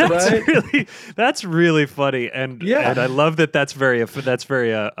that. Right? That's really funny, and Yeah. and I love that's very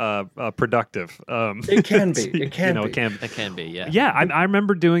productive. It can be. It can be. It can be, yeah. Yeah, I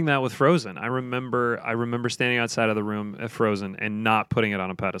remember doing that with Frozen. I remember standing outside of the room at Frozen and not putting it on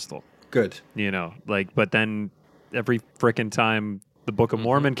a pedestal. Good. You know, but then every frickin' time the Book of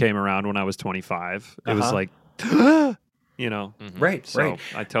Mormon came around when I was 25, it was like, you know, Right, so right.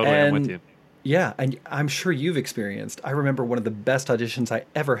 I totally am with And- you. Yeah, and I'm sure you've experienced. I remember one of the best auditions I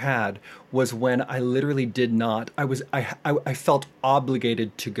ever had was when I literally did not. I felt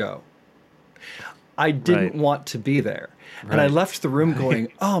obligated to go. I didn't Right. want to be there, and I Right. left the room going,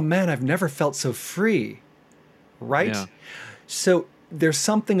 "Oh man, I've never felt so free." Right. Yeah. So there's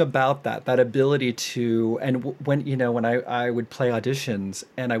something about that ability to, and when I would play auditions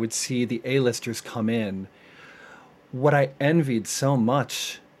and I would see the A-listers come in, what I envied so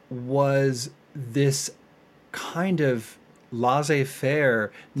much was this kind of laissez-faire,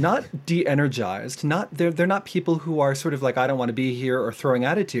 not de-energized, they're not people who are sort of like, I don't want to be here or throwing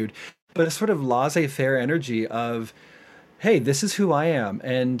attitude, but a sort of laissez-faire energy of, hey, this is who I am,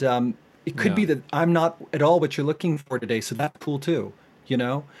 and it could be that I'm not at all what you're looking for today, so that's cool too, you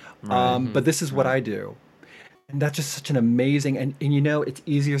know. But this is what I do, and that's just such an amazing, and you know, it's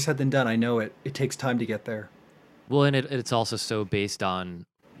easier said than done. I know it takes time to get there. Well, and it's also so based on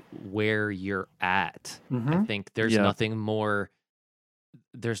where you're at. I think there's Yeah. nothing more,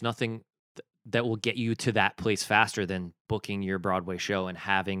 there's nothing that will get you to that place faster than booking your Broadway show and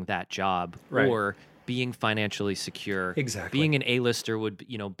having that job, Right. or being financially secure. Exactly. Being an A-lister would,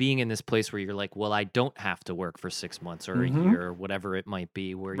 being in this place where you're like, well, I don't have to work for 6 months or a year or whatever it might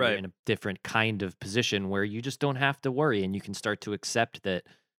be, where you're Right. in a different kind of position where you just don't have to worry and you can start to accept that.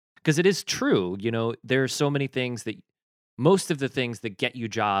 Because it is true, there are so many things that, most of the things that get you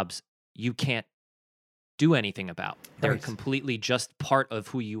jobs, you can't do anything about. They're Right. completely just part of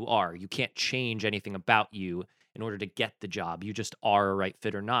who you are. You can't change anything about you in order to get the job. You just are a right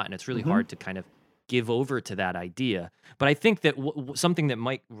fit or not. And it's really hard to kind of give over to that idea. But I think that something that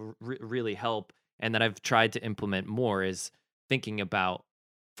might really help, and that I've tried to implement more, is thinking about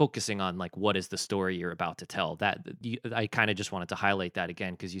focusing on, like, what is the story you're about to tell. I kind of just wanted to highlight that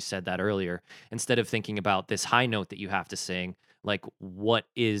again, because you said that earlier. Instead of thinking about this high note that you have to sing, like, what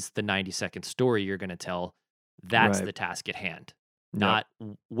is the 90-second story you're going to tell? That's Right. the task at hand, Yep. not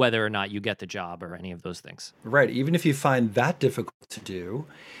whether or not you get the job or any of those things. Right. Even if you find that difficult to do,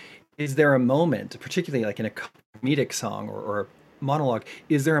 is there a moment, particularly like in a comedic song or monologue,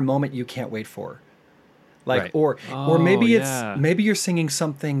 is there a moment you can't wait for? Like, Right. or maybe yeah. maybe you're singing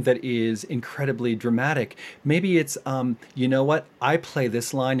something that is incredibly dramatic. Maybe it's, you know what? I play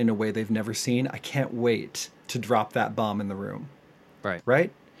this line in a way they've never seen. I can't wait to drop that bomb in the room. Right.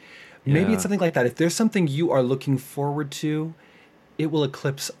 Right? Maybe Yeah. it's something like that. If there's something you are looking forward to, it will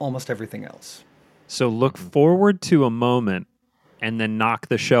eclipse almost everything else. So look forward to a moment, and then knock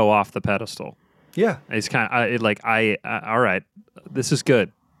the show off the pedestal. Yeah. It's kind of all right. This is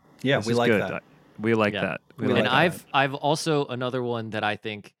good. Yeah, This we is like good. that. We like Yeah. that. We We like And like that. I've also, another one that I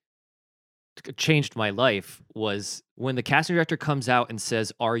think changed my life was when the casting director comes out and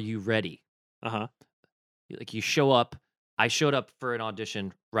says, "Are you ready?" Uh-huh. Like, you show up. I showed up for an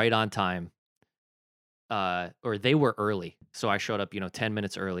audition right on time. or they were early. So I showed up, 10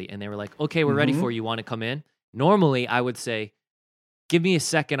 minutes early, and they were like, okay, we're ready for you. Want to come in? Normally, I would say, give me a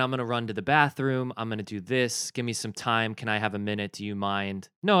second. I'm going to run to the bathroom. I'm going to do this. Give me some time. Can I have a minute? Do you mind?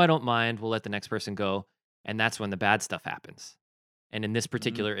 No, I don't mind. We'll let the next person go. And that's when the bad stuff happens. And in this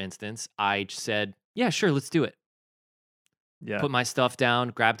particular instance, I said, yeah, sure, let's do it. Yeah. Put my stuff down,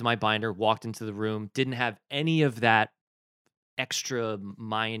 grabbed my binder, walked into the room, didn't have any of that extra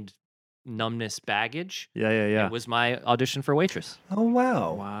mind numbness baggage. Yeah. It was my audition for waitress. Oh,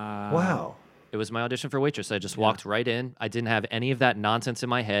 wow. Wow. It was my audition for waitress. I just walked right in. I didn't have any of that nonsense in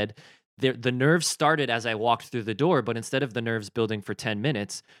my head. The nerves started as I walked through the door, but instead of the nerves building for 10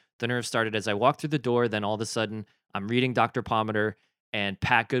 minutes, the nerves started as I walked through the door. Then all of a sudden, I'm reading Dr. Pomander, and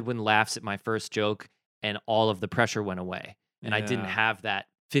Pat Goodwin laughs at my first joke, and all of the pressure went away. And I didn't have that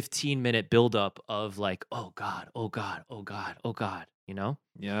 15-minute buildup of like, oh God, oh God, oh God, oh God,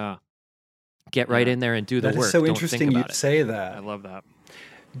 Yeah. Get right in there and do the That work. is so Don't interesting think you about it. say that. I love that.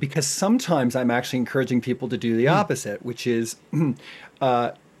 Because sometimes I'm actually encouraging people to do the opposite, which is,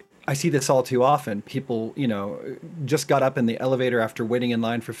 I see this all too often. People, just got up in the elevator after waiting in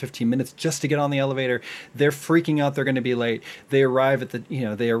line for 15 minutes just to get on the elevator. They're freaking out. They're going to be late. They arrive at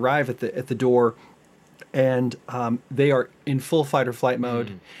the door, and they are in full fight or flight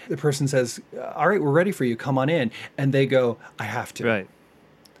mode. The person says, "All right, we're ready for you. Come on in." And they go, "I have to. Right.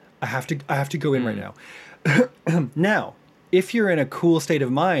 I have to go in right now." Now, if you're in a cool state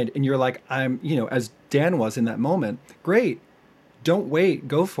of mind and you're like, I'm, as Dan was in that moment, great. Don't wait,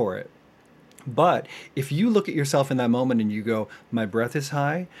 go for it. But if you look at yourself in that moment and you go, my breath is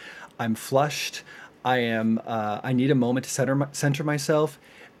high, I'm flushed, I need a moment to center myself,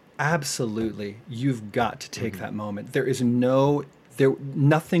 absolutely, you've got to take that moment.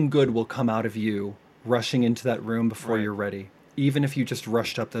 Nothing good will come out of you rushing into that room before you're ready. Even if you just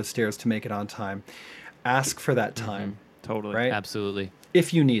rushed up those stairs to make it on time, ask for that time. Totally. Right? Absolutely.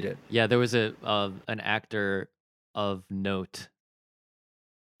 If you need it. Yeah, there was an actor of note.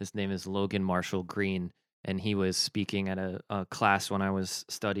 His name is Logan Marshall Green, and he was speaking at a class when I was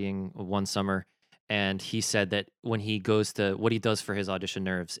studying one summer, and he said that when he goes to, what he does for his audition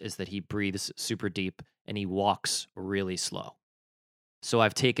nerves is that he breathes super deep and he walks really slow. So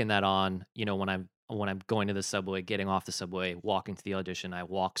I've taken that on, when I'm going to the subway, getting off the subway, walking to the audition, I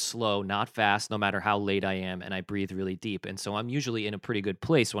walk slow, not fast, no matter how late I am, and I breathe really deep. And so I'm usually in a pretty good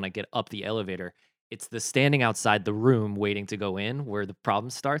place when I get up the elevator. It's the standing outside the room waiting to go in where the problem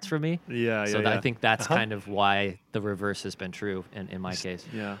starts for me. So I think that's kind of why the reverse has been true in my case.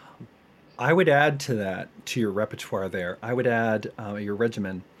 Yeah. I would add to that, to your repertoire there, I would add your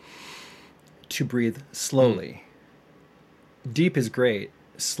regimen to breathe slowly. Deep is great.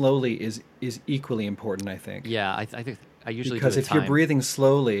 Slowly is equally important, I think. Yeah, I think I usually because do if you're breathing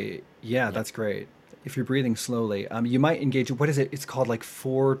slowly, that's great. If you're breathing slowly, you might engage. What is it? It's called like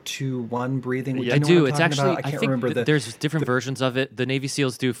 4-2-1 breathing. Yeah, I do. It's actually I can't remember. There's different versions of it. The Navy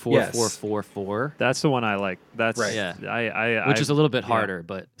SEALs do 4-4-4-4. That's the one I like. That's right. Yeah. Which is a little bit harder,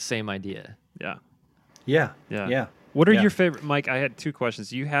 but same idea. Yeah. Yeah. What are your favorite, Mike? I had two questions.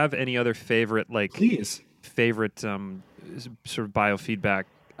 Do you have any other favorite favorite sort of biofeedback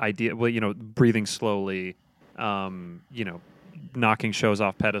idea? Well, breathing slowly, knocking shows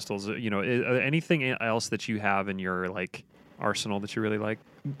off pedestals. Anything else that you have in your arsenal that you really like?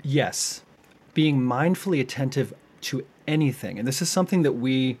 Yes, being mindfully attentive to anything, and this is something that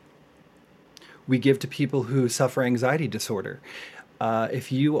we give to people who suffer anxiety disorder.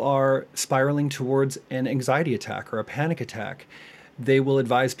 If you are spiraling towards an anxiety attack or a panic attack, they will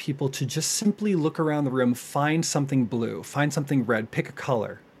advise people to just simply look around the room, find something blue, find something red, pick a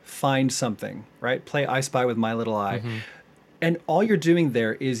color, find something, right? Play I Spy with My Little Eye. And all you're doing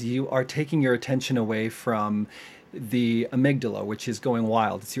there is you are taking your attention away from the amygdala, which is going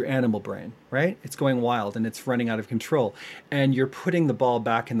wild. It's your animal brain, right? It's going wild and it's running out of control. And you're putting the ball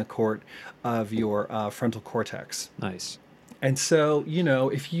back in the court of your frontal cortex. Nice. And so,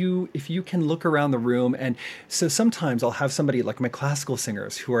 if you can look around the room, and so sometimes I'll have somebody like my classical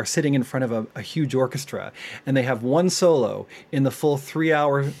singers who are sitting in front of a huge orchestra, and they have one solo in the full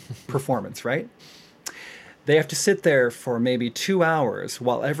 3-hour performance, right? They have to sit there for maybe 2 hours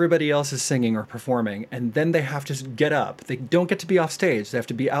while everybody else is singing or performing, and then they have to get up. They don't get to be off stage. They have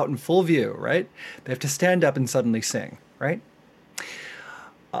to be out in full view, right? They have to stand up and suddenly sing, right?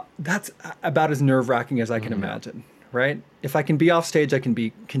 That's about as nerve-wracking as I can imagine. Right? If I can be off stage, I can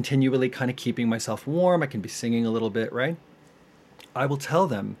be continually kind of keeping myself warm. I can be singing a little bit, right? I will tell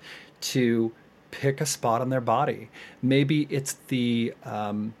them to pick a spot on their body. Maybe it's the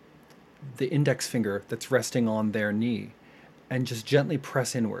index finger that's resting on their knee, and just gently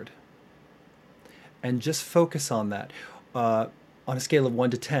press inward. and just focus on that. On a scale of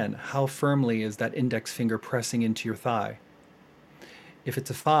 1 to 10, how firmly is that index finger pressing into your thigh? If it's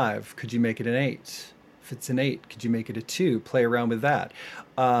a 5, could you make it an 8? If it's an 8, could you make it a 2? Play around with that.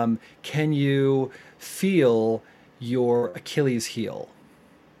 Can you feel your Achilles heel?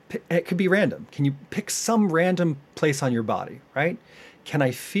 It could be random. Can you pick some random place on your body, right? Can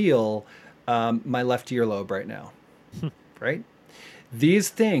I feel my left earlobe right now, right? These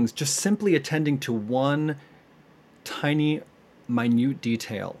things, just simply attending to one tiny, minute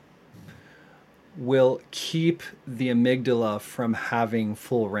detail will keep the amygdala from having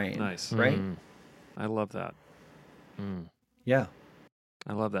full reign. Nice. Right? I love that. Yeah.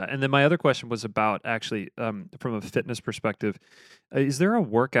 I love that. And then my other question was about actually from a fitness perspective, is there a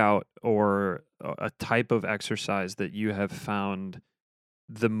workout or a type of exercise that you have found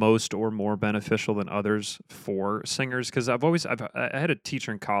the most or more beneficial than others for singers? Because I had a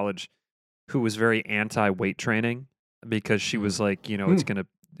teacher in college who was very anti-weight training because she was like, it's going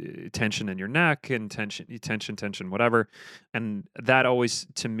to tension in your neck and tension, whatever. And that always,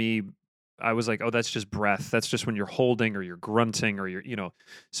 to me, I was like, oh, that's just breath. That's just when you're holding or you're grunting or you're,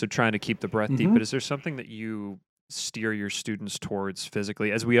 so trying to keep the breath deep. But is there something that you steer your students towards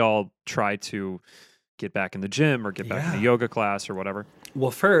physically as we all try to get back in the gym or get back in the yoga class or whatever?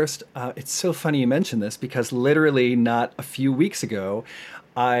 Well, first, it's so funny you mentioned this because literally not a few weeks ago,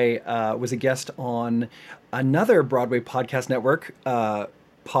 I was a guest on another Broadway podcast network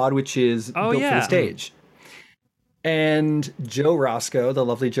pod, which is Built for the Stage. And Joe Roscoe, the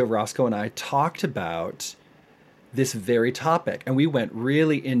lovely Joe Roscoe, and I talked about this very topic, and we went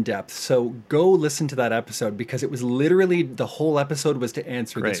really in depth. So go listen to that episode because it was literally the whole episode was to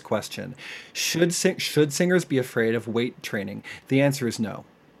answer this question: should singers be afraid of weight training? The answer is no.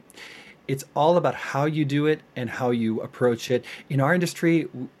 It's all about how you do it and how you approach it. In our industry,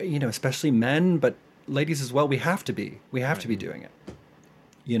 especially men, but ladies as well, we have to be doing it.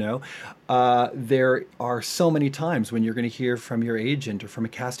 There are so many times when you're going to hear from your agent or from a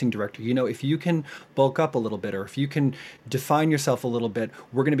casting director, if you can bulk up a little bit or if you can define yourself a little bit,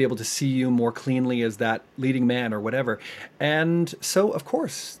 we're going to be able to see you more cleanly as that leading man or whatever. And so, of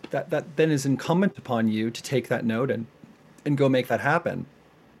course, that then is incumbent upon you to take that note and go make that happen.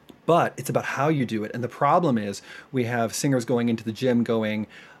 But it's about how you do it. And the problem is we have singers going into the gym going,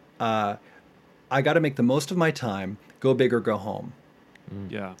 I got to make the most of my time, go big or go home.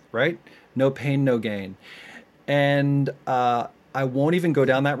 Yeah. Right? No pain, no gain. And I won't even go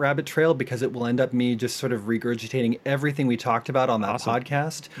down that rabbit trail because it will end up me just sort of regurgitating everything we talked about on that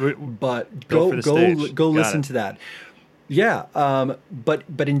podcast. But go listen to that. Yeah.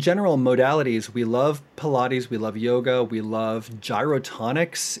 But in general, modalities, we love Pilates, we love yoga, we love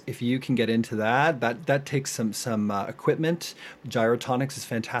gyrotonics. If you can get into that takes some equipment. Gyrotonics is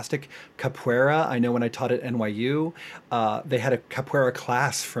fantastic. Capoeira, I know when I taught at NYU, they had a capoeira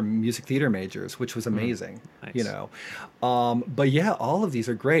class from music theater majors, which was amazing. Nice. But yeah, all of these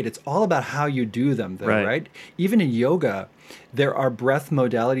are great. It's all about how you do them, though, right? Even in yoga, there are breath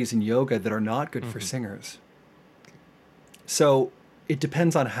modalities in yoga that are not good for singers. So it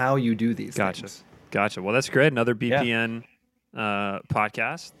depends on how you do these things. Gotcha. Well, that's great. Another BPN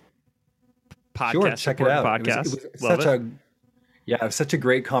podcast. Sure, check it out. Podcast. It was such a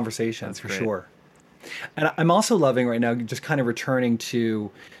great conversation sure. And I'm also loving right now just kind of returning to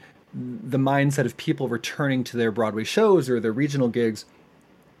the mindset of people returning to their Broadway shows or their regional gigs.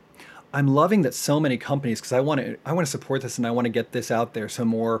 I'm loving that so many companies, because I want to support this and I want to get this out there so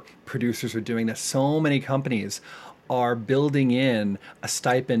more producers are doing this. So many companies are building in a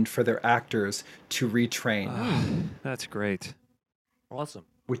stipend for their actors to retrain. That's great. Awesome.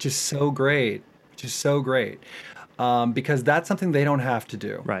 Which is so great. Because that's something they don't have to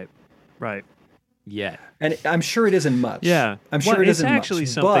do. Right. Yeah. And I'm sure it isn't much. Yeah. I'm sure it isn't much. It's actually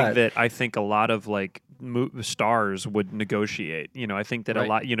something that I think a lot of stars would negotiate. I think that a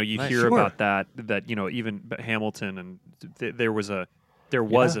lot, you hear about that, even Hamilton and there was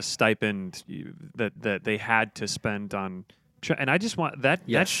a stipend that they had to spend on, and I just want that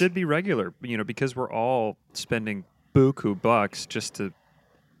should be regular, because we're all spending buku bucks just to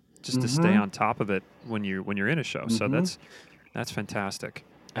stay on top of it when you're in a show. So that's fantastic.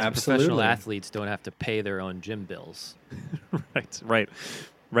 Absolutely. Professional athletes don't have to pay their own gym bills. Right.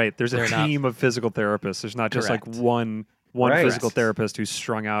 There's a team of physical therapists. There's not just like one physical therapist who's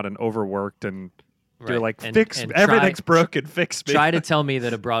strung out and overworked and. You're like, everything's broken, fix me. Try to tell me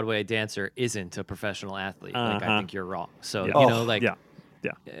that a Broadway dancer isn't a professional athlete. I think you're wrong. So, I don't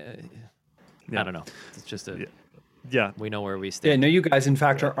know. It's just we know where we stand. Yeah, no, you guys, in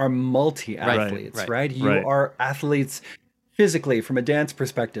fact, are multi-athletes, right? You are athletes physically, from a dance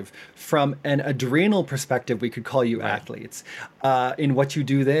perspective, from an adrenal perspective, we could call you athletes in what you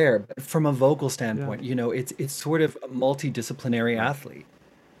do there. But from a vocal standpoint, it's sort of a multidisciplinary athlete.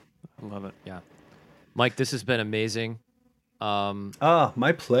 I love it. Yeah. Mike, this has been amazing.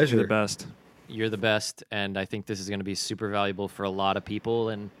 My pleasure. You're the best. You're the best, and I think this is going to be super valuable for a lot of people.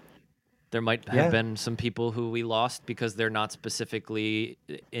 And there might have been some people who we lost because they're not specifically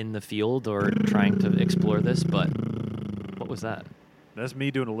in the field or trying to explore this. But what was that? That's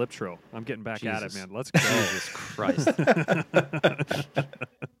me doing a lip trill. I'm getting back at it, man. Let's go. Jesus Christ.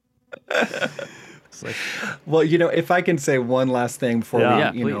 Well, if I can say one last thing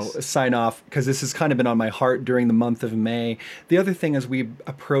before we, sign off, because this has kind of been on my heart during the month of May. The other thing as we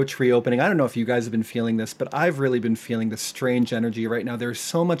approach reopening, I don't know if you guys have been feeling this, but I've really been feeling this strange energy right now. There's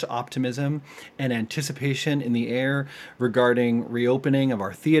so much optimism and anticipation in the air regarding reopening of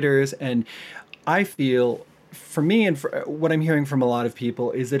our theaters. And I feel, for me and for what I'm hearing from a lot of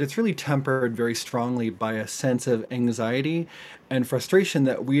people, is that it's really tempered very strongly by a sense of anxiety and frustration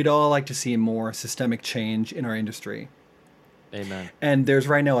that we'd all like to see more systemic change in our industry. Amen. And there's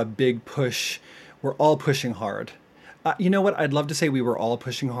right now a big push. We're all pushing hard. You know what? I'd love to say we were all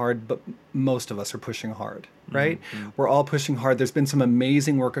pushing hard, but most of us are pushing hard, right? Mm-hmm. We're all pushing hard. There's been some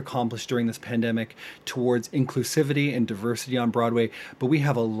amazing work accomplished during this pandemic towards inclusivity and diversity on Broadway, but we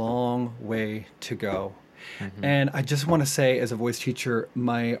have a long way to go. Mm-hmm. And I just want to say, as a voice teacher,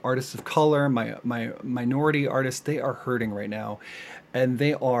 my artists of color, my minority artists, they are hurting right now, and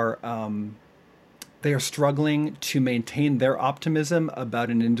they are struggling to maintain their optimism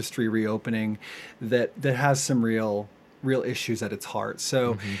about an industry reopening that has some real issues at its heart.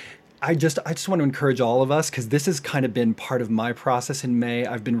 So. Mm-hmm. I just want to encourage all of us, because this has kind of been part of my process in May.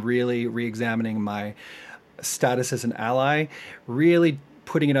 I've been really re-examining my status as an ally, really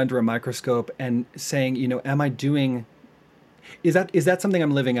putting it under a microscope and saying, am I doing, is that something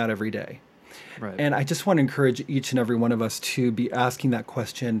I'm living out every day? Right. And I just want to encourage each and every one of us to be asking that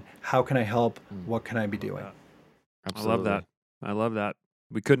question: how can I help? What can I be doing? Absolutely. I love that.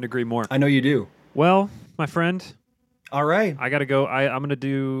 We couldn't agree more. I know you do. Well, my friend. All right. I gotta go. I'm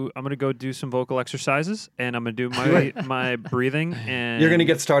gonna go do some vocal exercises, and I'm gonna do my breathing. And you're gonna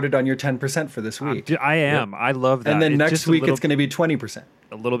get started on your 10% for this week. I am. Yep. I love that. And then next week it's gonna be 20%.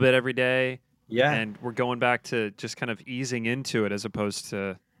 A little bit every day. Yeah. And we're going back to just kind of easing into it, as opposed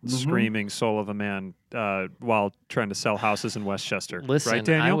to screaming "Soul of a Man" while trying to sell houses in Westchester. Listen, right,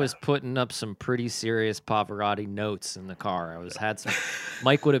 Daniel? I was putting up some pretty serious Pavarotti notes in the car.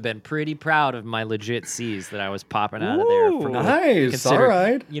 Mike would have been pretty proud of my legit C's that I was popping out of there. Nice. All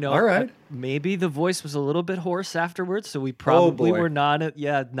right. All right. Maybe the voice was a little bit hoarse afterwards, so we probably were not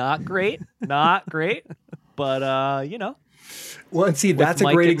great, not great, but Well, and see, that's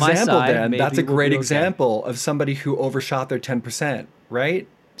a great example, Dan. That's a great example of somebody who overshot their 10%, right?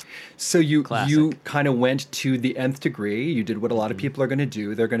 So you kind of went to the nth degree. You did what a lot of people are going to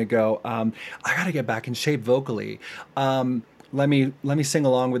do. They're going to go, I got to get back in shape vocally. Let me sing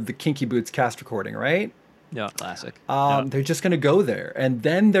along with the Kinky Boots cast recording, right? Yeah, classic. They're just going to go there, and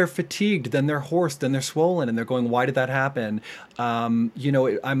then they're fatigued, then they're hoarse, then they're swollen, and they're going, why did that happen?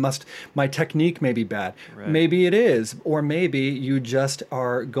 My technique may be bad. Right. Maybe it is, or maybe you just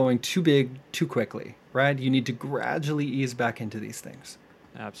are going too big too quickly, right? You need to gradually ease back into these things.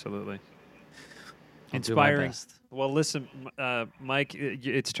 Absolutely. Inspiring. Well, listen, Mike,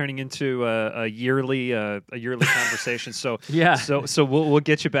 it's turning into a yearly conversation. So yeah. So we'll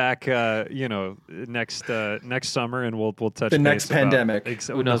get you back, next summer, and we'll touch the base next pandemic.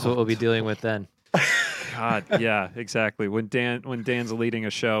 Who knows what we'll be dealing with then? God, yeah, exactly. When Dan's leading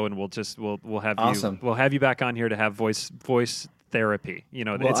a show, and we'll have awesome. We'll have you back on here to have voice therapy.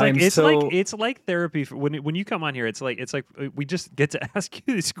 Well, it's like therapy when you come on here. It's like we just get to ask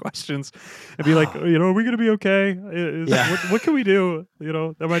you these questions and be like, are we going to be okay? What can we do?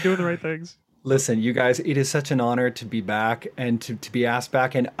 Am I doing the right things? Listen, you guys, it is such an honor to be back and to be asked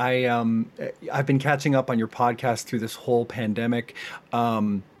back. And I've been catching up on your podcast through this whole pandemic.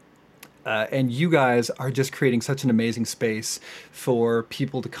 And you guys are just creating such an amazing space for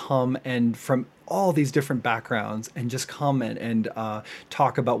people to come and from all these different backgrounds and just come and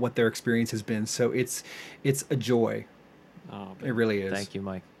talk about what their experience has been. So it's a joy. Oh, it really is. Thank you,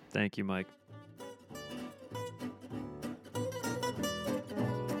 Mike. Thank you, Mike.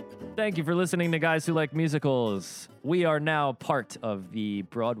 Thank you for listening to Guys Who Like Musicals. We are now part of the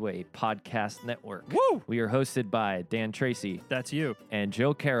Broadway Podcast Network. Woo! We are hosted by Dan Tracy. That's you. And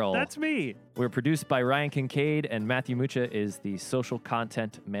Joe Carroll. That's me. We're produced by Ryan Kincaid, and Matthew Mucha is the social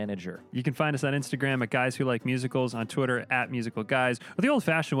content manager. You can find us on Instagram at Guys Who Like Musicals, on Twitter at Musical Guys, or the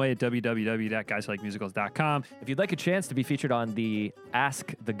old-fashioned way at www.guyswholikemusicals.com. If you'd like a chance to be featured on the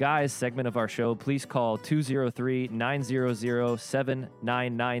Ask the Guys segment of our show, please call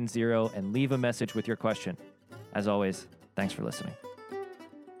 203-900-7990 and leave a message with your question. As always, thanks for listening.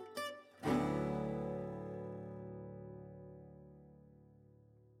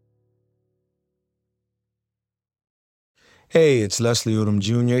 Hey, it's Leslie Odom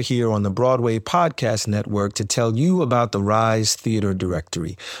Jr. here on the Broadway Podcast Network to tell you about the Rise Theater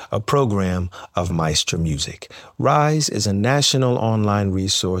Directory, a program of Maestro Music. Rise is a national online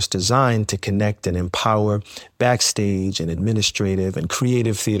resource designed to connect and empower backstage and administrative and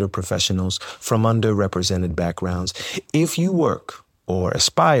creative theater professionals from underrepresented backgrounds. If you work or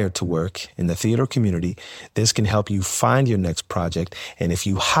aspire to work in the theater community, this can help you find your next project. And if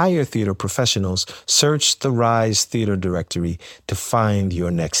you hire theater professionals, search the Rise Theater Directory to find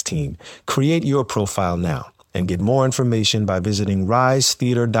your next team. Create your profile now and get more information by visiting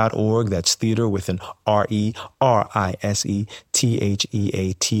risetheater.org. That's theater with an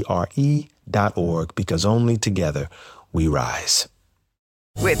RERISETHEATRE.org, because only together we rise.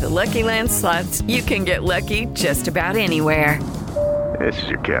 With the Lucky Land Slots, you can get lucky just about anywhere. This is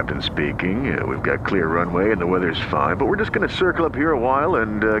your captain speaking. We've got clear runway and the weather's fine, but we're just going to circle up here a while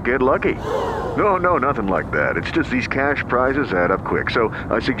and get lucky. No, nothing like that. It's just these cash prizes add up quick. So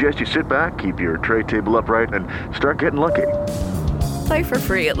I suggest you sit back, keep your tray table upright, and start getting lucky. Play for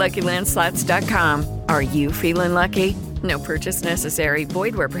free at LuckyLandSlots.com. Are you feeling lucky? No purchase necessary.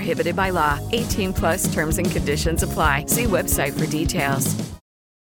 Void where prohibited by law. 18+ terms and conditions apply. See website for details.